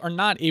modules are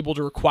not able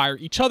to require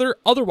each other,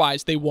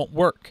 otherwise they won't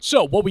work.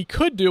 So what we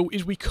could do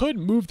is we could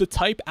move the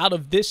type out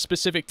of this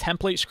specific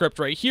template script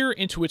right here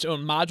into its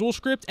own module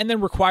script and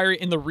then require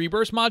it in the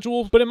Rebirth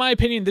module. But in my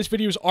opinion, this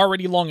video is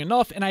already long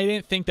enough and I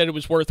didn't think that it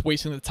was worth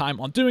wasting the time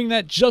on doing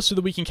that just so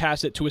that we can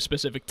cast it to a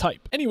specific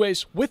type.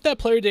 Anyways, with that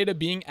player data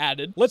being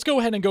added, let's go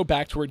ahead and go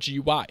back to our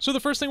GUI. So the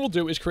first thing we'll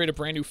do is create a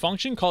brand new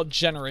function called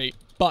generate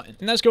button,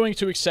 and that's going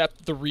to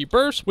accept the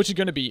rebirths, which is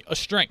going to be a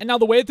string. And now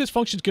the way that this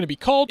function is going to be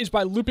called is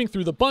by looping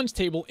through the buttons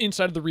table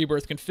inside of the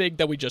rebirth config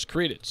that we just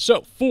created.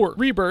 So for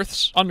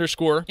rebirths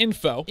underscore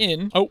info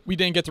in, oh, we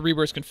didn't get the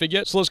rebirth config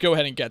yet, so let's go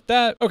ahead and get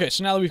that. Okay,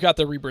 so now that we've got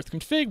the rebirth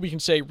config, we can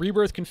say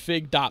rebirth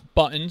config dot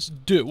buttons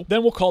do.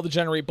 Then we'll call the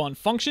generate button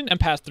function and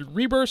pass through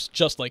rebirths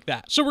just like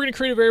that. So we're going to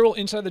create a variable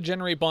inside the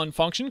generate button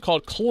function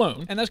called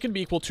clone, and that's going to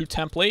be equal to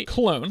template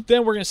clone.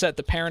 Then we're going to set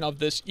the parent of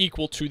this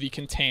equal to the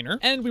container,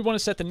 and we want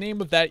to set the name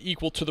of that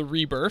equal to the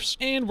rebirths,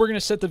 and we're going to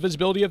set the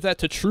visibility of that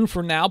to true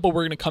for now, but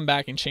we're going to come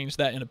back and change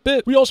that in a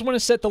bit. We also want to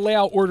set the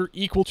layout order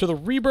equal to the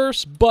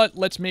rebirths, but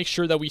let's make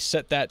sure that we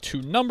set that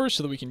to numbers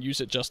so that we can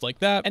use it just like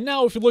that. And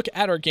now if we look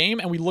at our game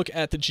and we look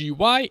at the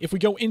GUI, if we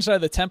go inside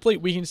of the template,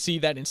 we can see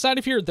that inside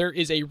of here there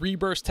is a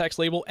rebirths text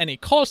label and a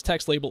cost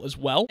text label as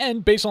well.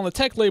 And based on the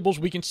text labels,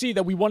 we can see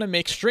that we want to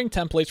make string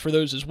templates for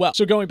those as well.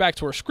 So going back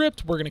to our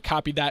script, we're going to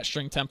copy that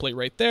string template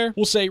right there.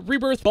 We'll say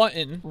rebirth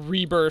button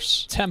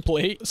rebirths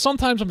template.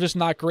 Sometimes I'm just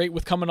not great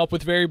with coming up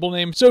with variable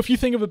names, so if you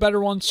think of a better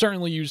one,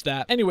 certainly use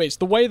that. Anyways,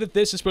 the way that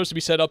this is supposed to be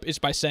set up is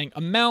by saying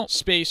amount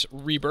space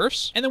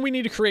rebirths, and then we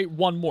need to create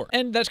one more,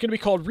 and that's going to be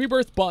called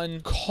rebirth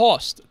button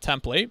cost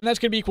template, and that's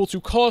going to be equal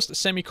to cost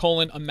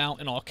semicolon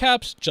amount in all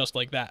caps, just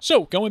like that.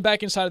 So going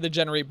back inside of the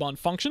generate button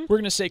function, we're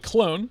going to say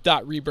clone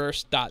dot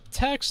rebirths dot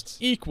text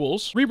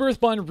equals rebirth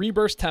button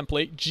rebirths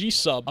template g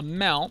sub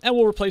amount, and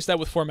we'll replace that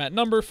with format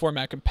number,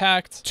 format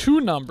compact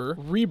to number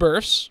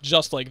rebirths,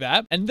 just like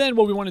that. And then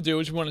what we want to do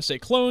is we want to say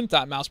clone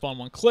dot mouse button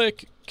one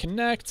click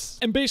connect,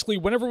 and basically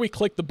whenever we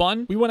click the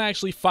button, we want to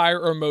actually fire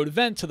a remote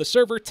event to the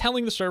server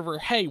telling the server,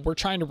 hey, we're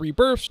trying to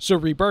rebirth, so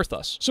rebirth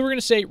us. So we're going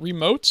to say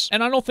remotes,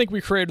 and I don't think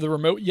we created the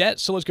remote yet,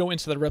 so let's go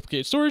into the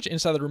replicated storage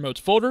inside the remotes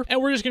folder,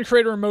 and we're just going to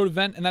create a remote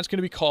event, and that's going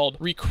to be called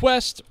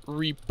request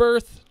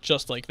rebirth,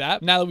 just like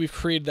that. Now that we've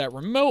created that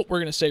remote, we're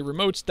going to say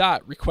remotes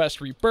dot request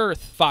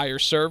rebirth fire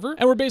server,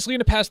 and we're basically going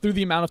to pass through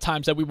the amount of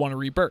times that we want to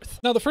rebirth.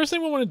 Now the first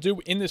thing we want to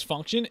do in this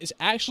function is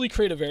actually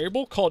create a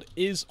variable called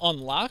is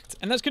unlocked,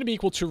 and that's going to be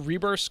equal to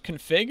rebirth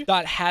config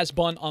dot has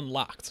button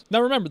unlocked.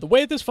 Now remember, the way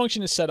that this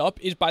function is set up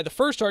is by the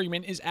first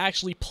argument is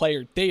actually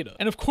player data,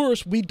 and of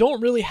course we don't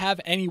really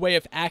have any way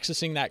of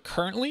accessing that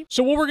currently.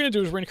 So what we're going to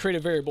do is we're going to create a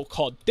variable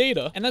called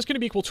data, and that's going to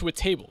be equal to a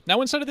table.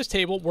 Now inside of this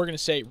table, we're going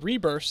to say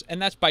rebirths,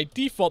 and that's by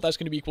default that's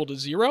going to be equal to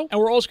 0, and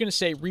we're also going to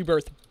say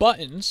rebirth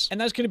buttons, and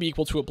that's going to be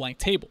equal to a blank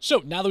table.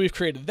 So now that we've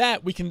created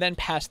that, we can then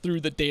pass through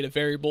the data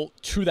variable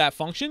to that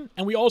function,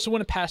 and we also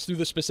want to pass through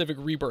the specific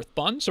rebirth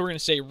button. So we're going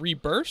to say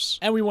rebirths,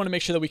 and we want to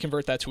make sure that we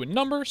convert that to a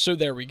number. So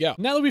there we go.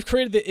 Now that we've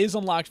created the is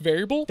unlocked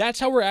variable, that's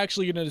how we're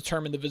actually going to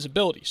determine the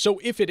visibility. So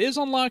if it is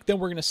unlocked, then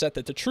we're going to set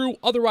that to true.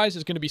 Otherwise,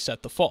 it's going to be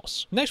set to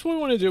false. Next, what we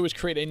want to do is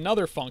create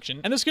another function,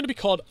 and this is going to be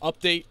called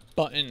update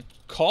button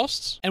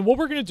costs. And what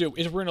we're going to do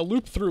is we're going to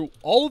loop through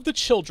all of the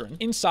children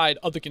inside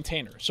of the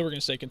container. So we're going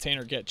to say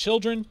container get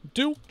children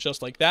do,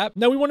 just like that.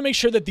 Now we want to make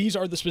sure that these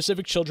are the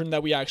specific children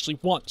that we actually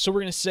want. So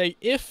we're going to say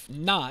if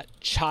not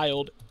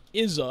child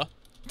is a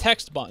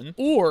text button,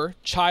 or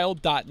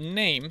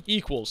child.name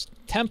equals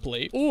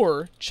template,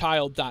 or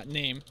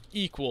child.name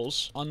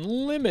equals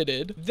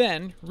unlimited,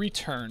 then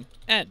return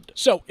end.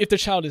 So if the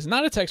child is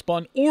not a text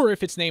button, or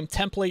if it's named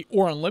template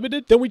or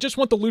unlimited, then we just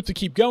want the loop to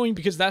keep going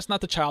because that's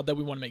not the child that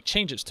we want to make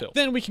changes to.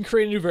 Then we can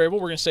create a new variable.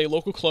 We're going to say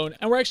local clone,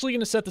 and we're actually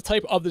going to set the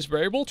type of this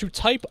variable to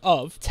type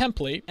of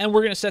template, and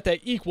we're going to set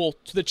that equal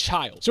to the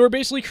child. So we're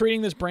basically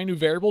creating this brand new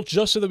variable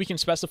just so that we can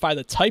specify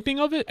the typing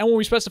of it, and when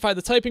we specify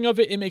the typing of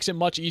it, it makes it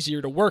much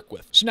easier to work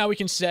with. So now we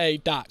can say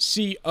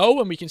 .co,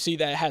 and we can see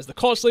that it has the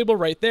cost label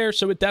right there,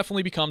 so it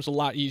definitely becomes a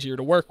lot easier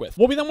to work with.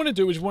 What we then want to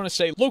do is we want to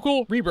say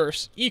local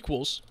rebirths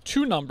equals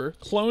to number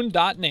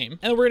clone.name,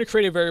 and we're going to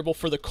create a variable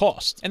for the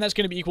cost, and that's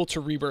going to be equal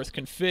to rebirth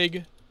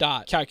config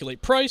dot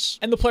calculate price,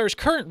 and the player's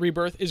current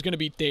rebirth is going to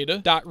be data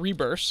dot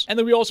rebirths, and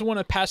then we also want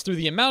to pass through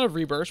the amount of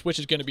rebirths, which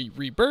is going to be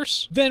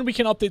rebirths. Then we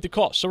can update the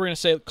cost, so we're going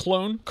to say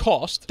clone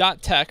cost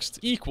dot text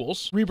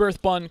equals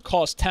rebirth button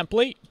cost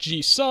template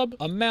g sub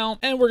amount,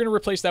 and we're going to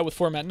replace that with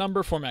format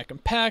number, format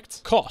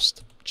compact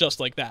cost. just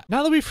like that.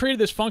 Now that we've created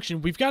this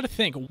function, we've got to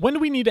think, when do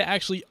we need to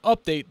actually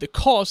update the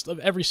cost of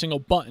every single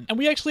button? And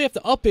we actually have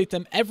to update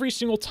them every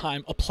single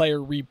time a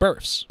player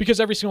rebirths, because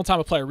every single time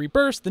a player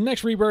rebirths, the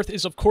next rebirth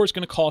is of course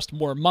going to cost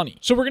more money.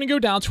 So we're going to go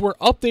down to our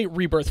update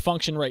rebirth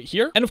function right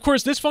here. And of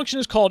course, this function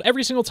is called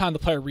every single time the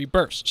player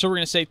rebirths. So we're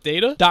going to say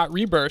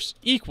data.rebirths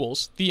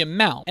equals the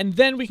amount, and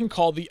then we can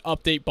call the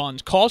update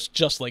bund cost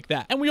just like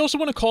that. And we also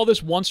want to call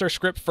this once our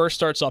script first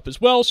starts up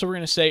as well. So we're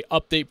going to say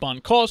update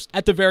bund cost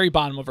at the very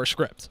bottom of our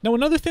script. Now,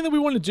 another thing that we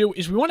want to do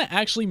is we want to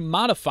actually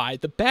modify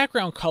the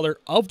background color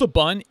of the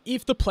bun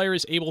if the player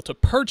is able to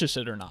purchase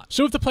it or not.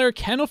 So if the player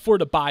can afford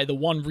to buy the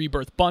one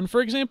rebirth bun,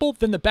 for example,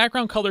 then the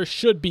background color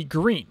should be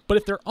green. But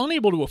if they're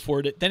unable to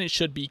afford it, then it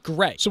should be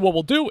gray. So what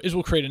we'll do is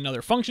we'll create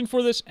another function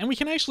for this, and we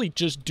can actually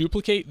just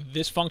duplicate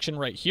this function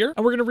right here.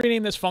 And we're going to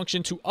rename this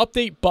function to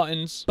update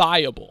buttons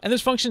buyable. And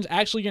this function is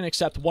actually going to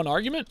accept one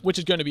argument, which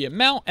is going to be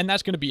amount, and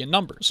that's going to be a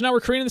number. So now we're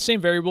creating the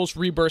same variables,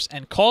 rebirths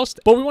and cost,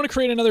 but we want to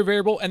create another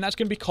variable, and that's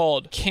going to be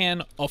called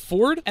can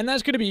afford, and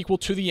that's going to be equal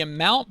to the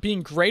amount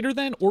being greater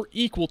than or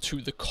equal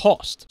to the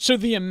cost. So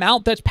the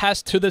amount that's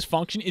passed to this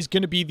function is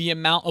going to be the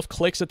amount of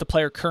clicks that the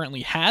player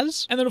currently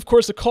has, and then of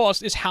course the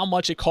cost is how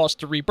much it costs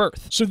to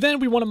rebirth. So then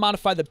we want to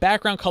modify the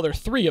background color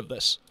 3 of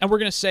this, and we're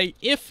going to say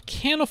if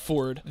can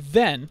afford,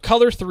 then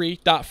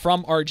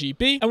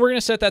color3.fromRGB, and we're going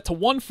to set that to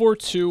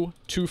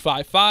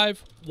 142.255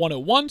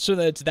 101, so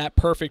that it's that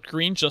perfect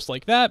green just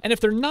like that. And if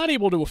they're not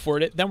able to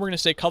afford it, then we're going to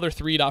say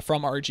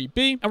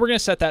color3.fromRGB, and we're going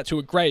to set that to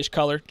a grayish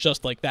color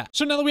just like that.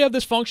 So now that we have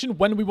this function,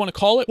 when do we want to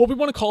call it? Well, we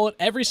want to call it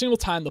every single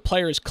time the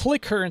player's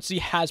click currency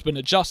has been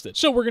adjusted.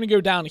 So we're going to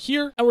go down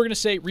here, and we're going to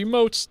say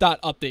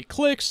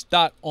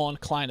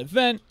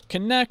remotes.updateClicks.onClientEvent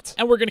connect,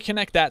 and we're going to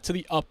connect that to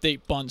the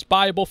update buns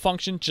buyable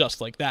function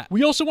just like that.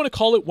 We also want to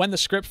call it when the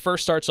script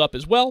first starts up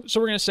as well. So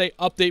we're going to say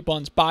update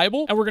buns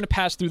buyable, and we're going to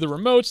pass through the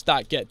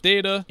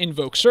remotes.getData,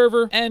 invoke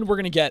server, and we're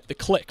going to get the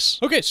clicks.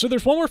 Okay, so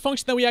there's one more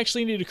function that we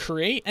actually need to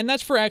create, and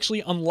that's for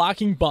actually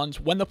unlocking buns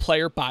when the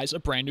player buys a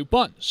brand new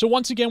bun. So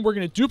once again, we're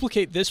going to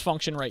duplicate this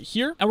function right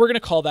here, and we're going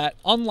to call that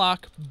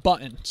unlock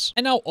buttons.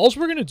 And now all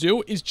we're going to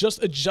do is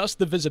just adjust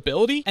the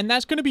visibility, and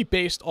that's going to be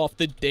based off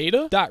the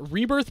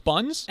data.rebirth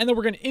buns, and then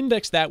we're going to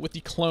index that with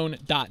the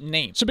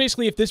clone.name. So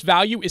basically, if this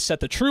value is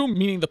set to true,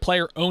 meaning the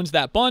player owns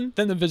that bun,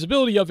 then the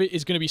visibility of it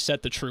is going to be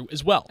set to true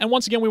as well. And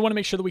once again, we want to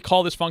make sure that we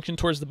call this function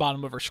towards the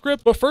bottom of our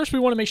script. But first, we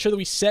want to make sure that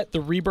we set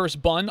the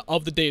rebirth bun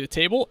of the data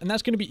table, and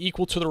that's going to be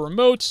equal to the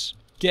remotes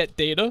get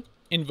data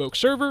invoke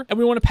server, and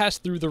we want to pass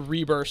through the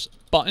rebirth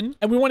button,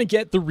 and we want to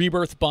get the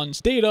rebirth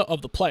buns data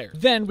of the player.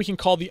 Then we can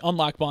call the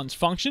unlock buns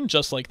function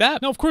just like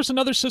that. Now, of course,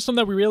 another system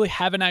that we really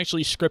haven't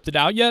actually scripted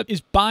out yet is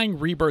buying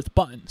rebirth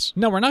buttons.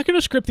 Now, we're not going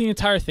to script the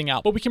entire thing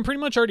out, but we can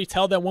pretty much already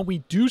tell that when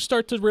we do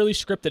start to really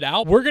script it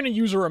out, we're going to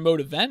use a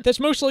remote event that's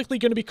most likely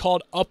going to be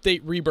called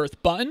update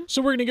rebirth button.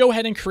 So we're going to go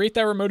ahead and create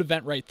that remote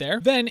event right there.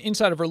 Then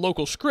inside of our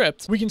local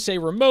script, we can say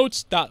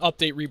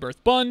remotes.update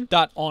rebirth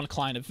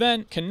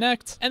button.onClientEvent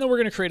connect, and then we're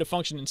going to create a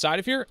function inside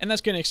of here, and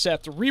that's going to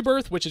accept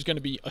rebirth, which is going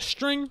to be a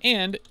string,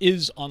 and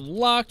is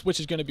unlocked, which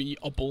is going to be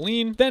a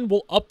boolean. Then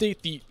we'll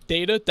update the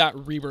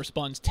data.rebirth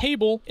buns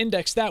table,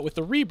 index that with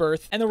the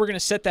rebirth, and then we're going to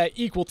set that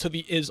equal to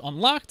the is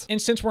unlocked.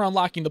 And since we're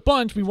unlocking the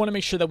buns, we want to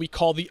make sure that we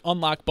call the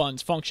unlock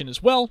buns function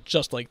as well,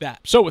 just like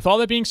that. So with all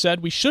that being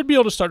said, we should be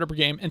able to start up our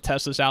game and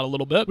test this out a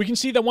little bit. We can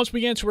see that once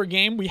we get into our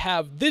game, we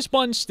have this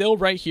bun still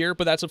right here,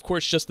 but that's of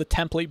course just the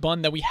template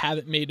bun that we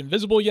haven't made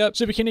invisible yet.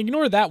 So we can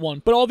ignore that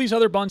one, but all these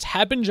other buns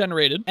have been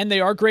generated and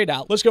they are grayed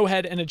out. Let's go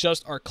ahead and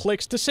adjust our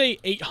clicks to say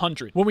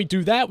 800. When we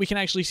do that, we can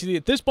actually see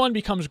that this bun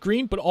becomes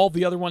green, but all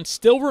the other ones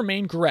still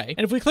remain gray.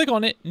 And if we click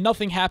on it,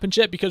 nothing happens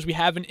yet because we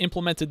haven't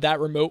implemented that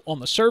remote on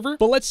the server.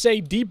 But let's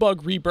say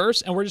debug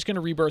rebirths, and we're just going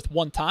to rebirth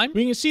one time.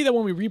 We can see that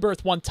when we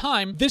rebirth one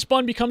time, this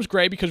bun becomes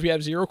gray because we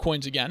have 0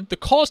 coins again. The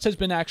cost has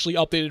been actually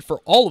updated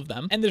for all of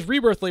them, and this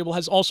rebirth label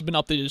has also been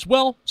updated as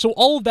well. So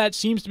all of that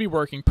seems to be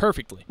working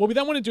perfectly. What we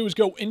then want to do is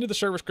go into the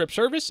server script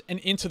service and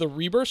into the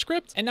rebirth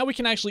script, and now we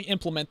can actually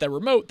implement that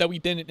remote that we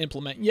didn't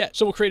implement yet.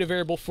 So we'll create a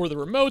variable for the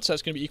remotes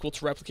that's going to be equal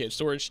to replicated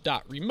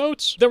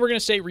storage.remotes. Then we're going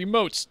to say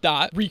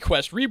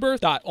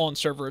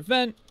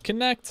remotes.requestRebirth.onServerEvent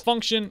connect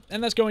function,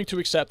 and that's going to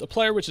accept a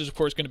player, which is of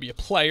course going to be a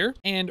player,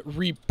 and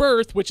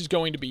rebirth, which is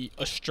going to be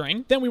a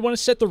string. Then we want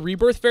to set the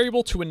rebirth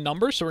variable to a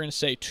number, so we're going to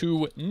say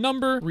to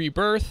number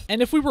rebirth.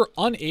 And if we were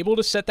unable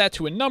to set that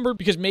to a number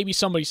because maybe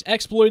somebody's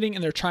exploiting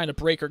and they're trying to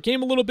break our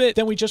game a little bit,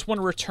 then we just want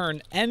to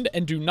return end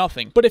and do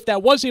nothing. But if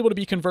that was able to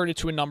be converted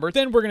to a number,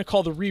 then we're going to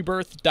call the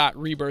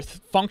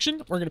rebirth.rebirth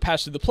function. We're going to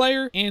pass through the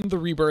player and the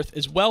rebirth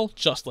as well,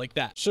 just like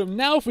that. So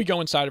now if we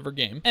go inside of our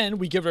game and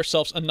we give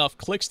ourselves enough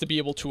clicks to be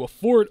able to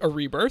afford a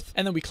rebirth,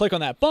 and then we click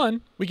on that bun,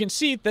 we can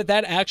see that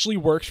that actually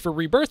works for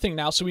rebirthing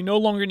now, so we no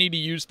longer need to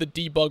use the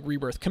debug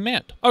rebirth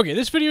command. Okay,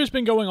 this video has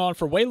been going on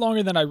for way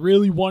longer than I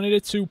really wanted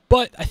it to,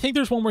 but I think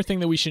there's one more thing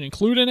that we should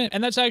include in it,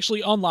 and that's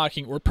actually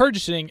unlocking or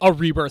purchasing a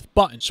rebirth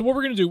button. So what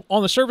we're going to do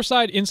on the server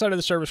side, inside of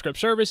the server script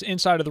service,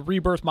 inside of the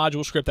rebirth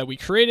module script that we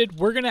created,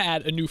 we're going to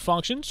add a new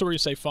function. So we're going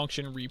to say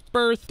function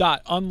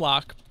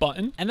rebirth.unlock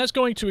button, and that's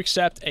going to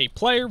accept a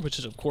player, which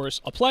is of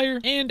course a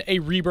player, and a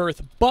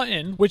rebirth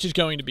button, which is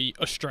going to be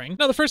a string.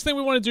 Now, the first thing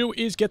we want to do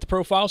is get the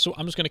profile, so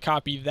I'm just going to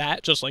copy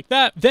that just like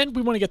that. Then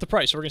we want to get the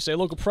price, so we're going to say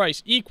local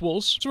price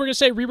equals, so we're going to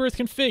say rebirth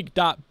config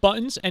dot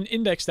buttons and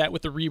index that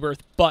with the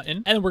rebirth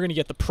button, and then we're going to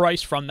get the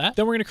price from that.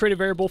 Then we're going to create a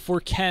variable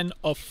for can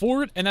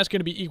afford, and that's going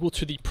to be equal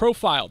to the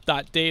profile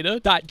dot data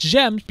dot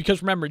gems,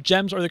 because remember,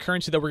 gems are the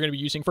currency that we're going to be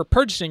using for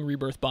purchasing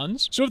rebirth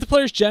buttons. So if the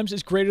player's gems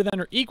is greater than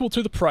or equal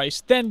to the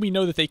price, then we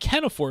know that they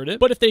can afford it.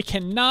 But if they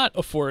cannot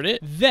afford it,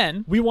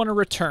 then we want to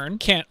return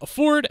can't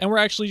afford, and we're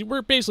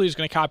basically just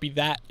going to copy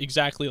that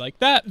exactly like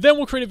that. Then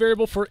we'll create a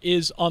variable for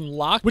is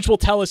unlocked, which will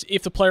tell us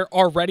if the player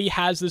already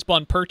has this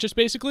button purchased,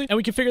 basically. And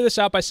we can figure this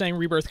out by saying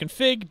rebirth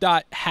config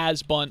dot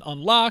has button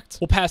unlocked.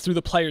 We'll pass through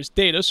the player's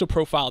data, so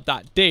profile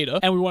dot data,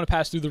 and we want to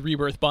pass through the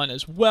rebirth button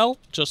as well,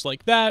 just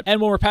like that.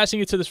 And when we're passing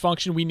it to this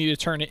function, we need to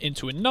turn it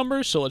into a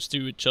number, so let's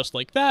do it just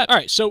like that. All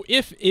right, so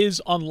if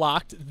is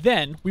unlocked,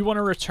 then we want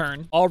to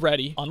return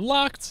already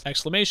unlocked,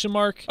 exclamation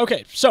mark.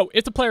 Okay, so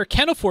if the player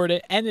can afford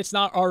it and it's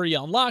not already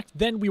unlocked,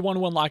 then we want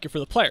to unlock it for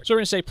the player. So we're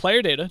going to say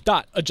player data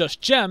dot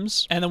adjust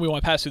gems, and then we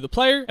want to pass through the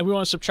player, and we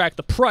want to subtract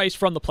the price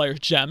from the player's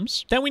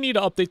gems. Then we need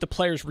to update the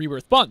player's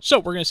rebirth button. So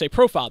we're going to say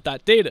profile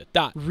dot data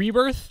dot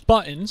rebirth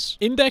buttons,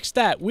 index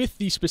that with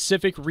the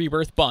specific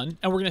rebirth button,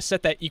 and we're going to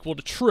set that equal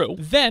to true.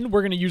 Then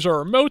we're going to use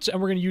our remotes,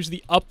 and we're going to use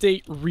the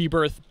update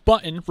rebirth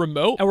button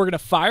remote, and we're going to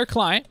fire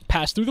client,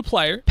 pass through the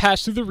player,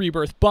 pass through the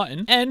rebirth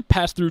button, and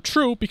pass through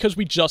true because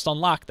we just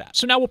unlocked that.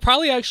 So now we'll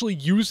probably actually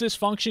use this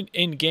function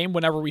in game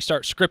whenever we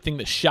start scripting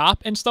the shop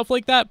and stuff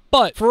like that.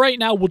 But for right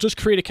now, we'll just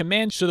create a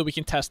command so that we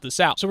can test this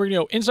out. So we're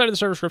going to go inside of the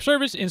server script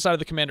service, inside of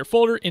the commander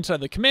folder, inside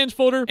of the commands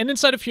folder, and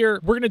inside of here,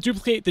 we're going to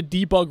duplicate the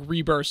debug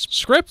rebirth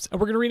script, and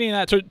we're going to rename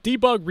that to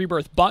debug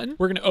rebirth button.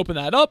 We're going to open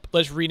that up.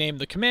 Let's rename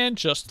the command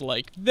just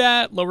like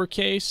that,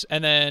 lowercase,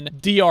 and then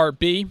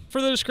DRB.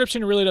 For the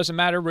description, it really doesn't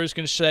matter. We're just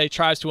going to say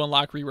tries to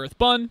unlock rebirth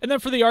button. And then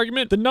for the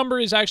argument, the number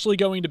is actually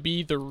going to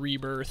be the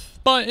rebirth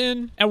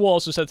button. And we'll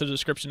also set the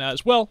description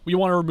as well. We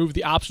want to remove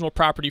the optional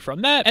property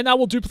from that. And now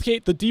we'll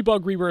duplicate the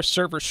debug rebirth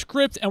server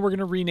script, and we're going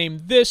to rename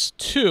this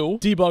to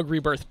debug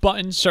rebirth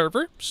button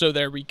server. So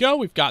there we go.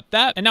 We've got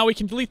that. And now we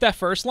can delete that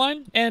first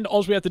line. And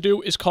all we have to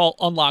do is call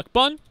unlock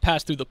button,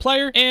 pass through the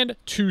player, and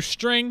to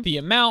string the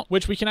amount,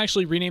 which we can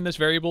actually rename this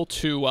variable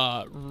to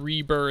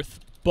rebirth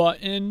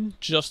button,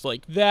 just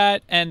like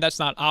that, and that's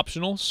not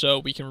optional, so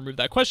we can remove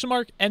that question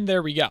mark, and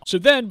there we go. So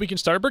then we can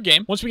start up our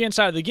game. Once we get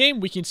inside of the game,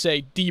 we can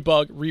say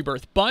debug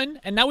rebirth button,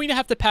 and now we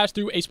have to pass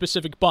through a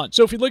specific button.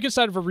 So if we look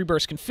inside of a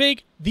rebirth config,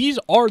 these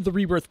are the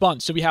rebirth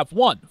buttons. So we have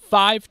 1,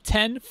 5,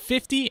 10,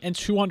 50, and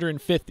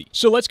 250.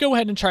 So let's go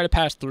ahead and try to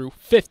pass through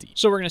 50.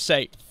 So we're going to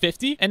say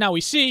 50, and now we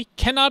see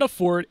cannot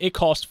afford, it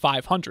costs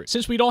 500.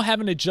 Since we don't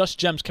have an adjust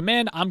gems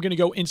command, I'm going to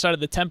go inside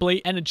of the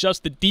template and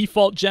adjust the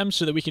default gems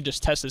so that we can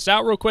just test this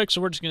out real quick. So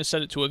we're just going to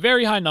set it to a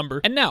very high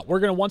number, and now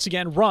we're going to once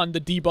again run the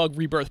debug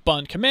rebirth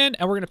button command,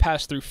 and we're going to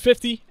pass through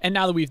 50. And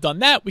now that we've done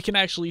that, we can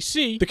actually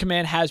see the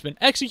command has been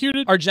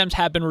executed, our gems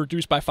have been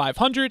reduced by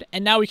 500,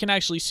 and now we can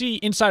actually see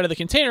inside of the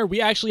container we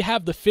actually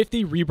have the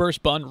 50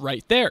 rebirth button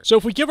right there. So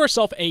if we give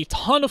ourselves a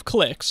ton of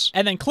clicks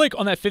and then click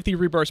on that 50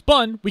 rebirth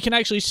button, we can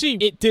actually see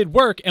it did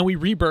work and we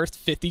rebirthed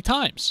 50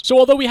 times. So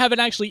although we haven't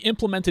actually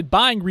implemented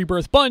buying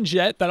rebirth buttons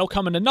yet, that'll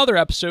come in another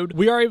episode,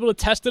 we are able to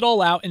test it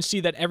all out and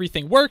see that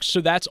everything works, so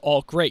that's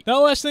all great.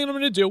 Now the last thing I'm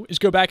going to do is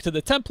go back to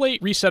the template,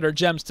 reset our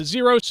gems to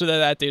 0 so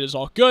that data is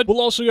all good. We'll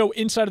also go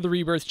inside of the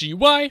Rebirth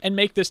GUI and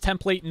make this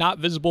template not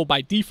visible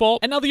by default.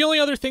 And now the only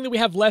other thing that we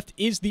have left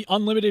is the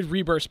unlimited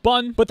Rebirth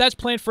button, but that's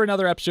planned for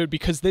another episode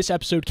because this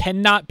episode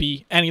cannot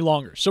be any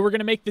longer. So we're going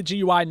to make the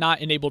GUI not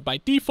enabled by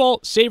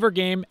default, save our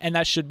game, and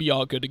that should be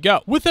all good to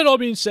go. With that all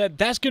being said,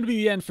 that's going to be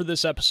the end for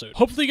this episode.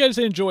 Hopefully you guys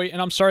did enjoy,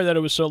 and I'm sorry that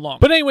it was so long.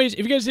 But anyways, if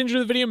you guys did enjoy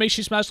the video, make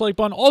sure you smash the like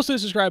button, also the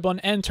subscribe button,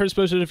 and turn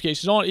post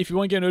notifications on if you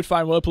want to get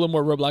notified when I upload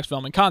more Roblox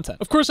development content.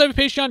 Of course, I have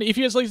a Patreon. If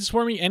you guys like to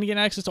support me and get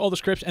access to all the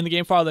scripts and the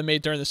game file that I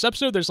made during this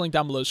episode, there's a link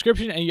down below in the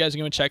description, and you guys can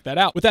go and check that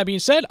out. With that being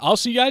said, I'll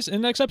see you guys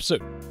in the next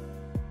episode.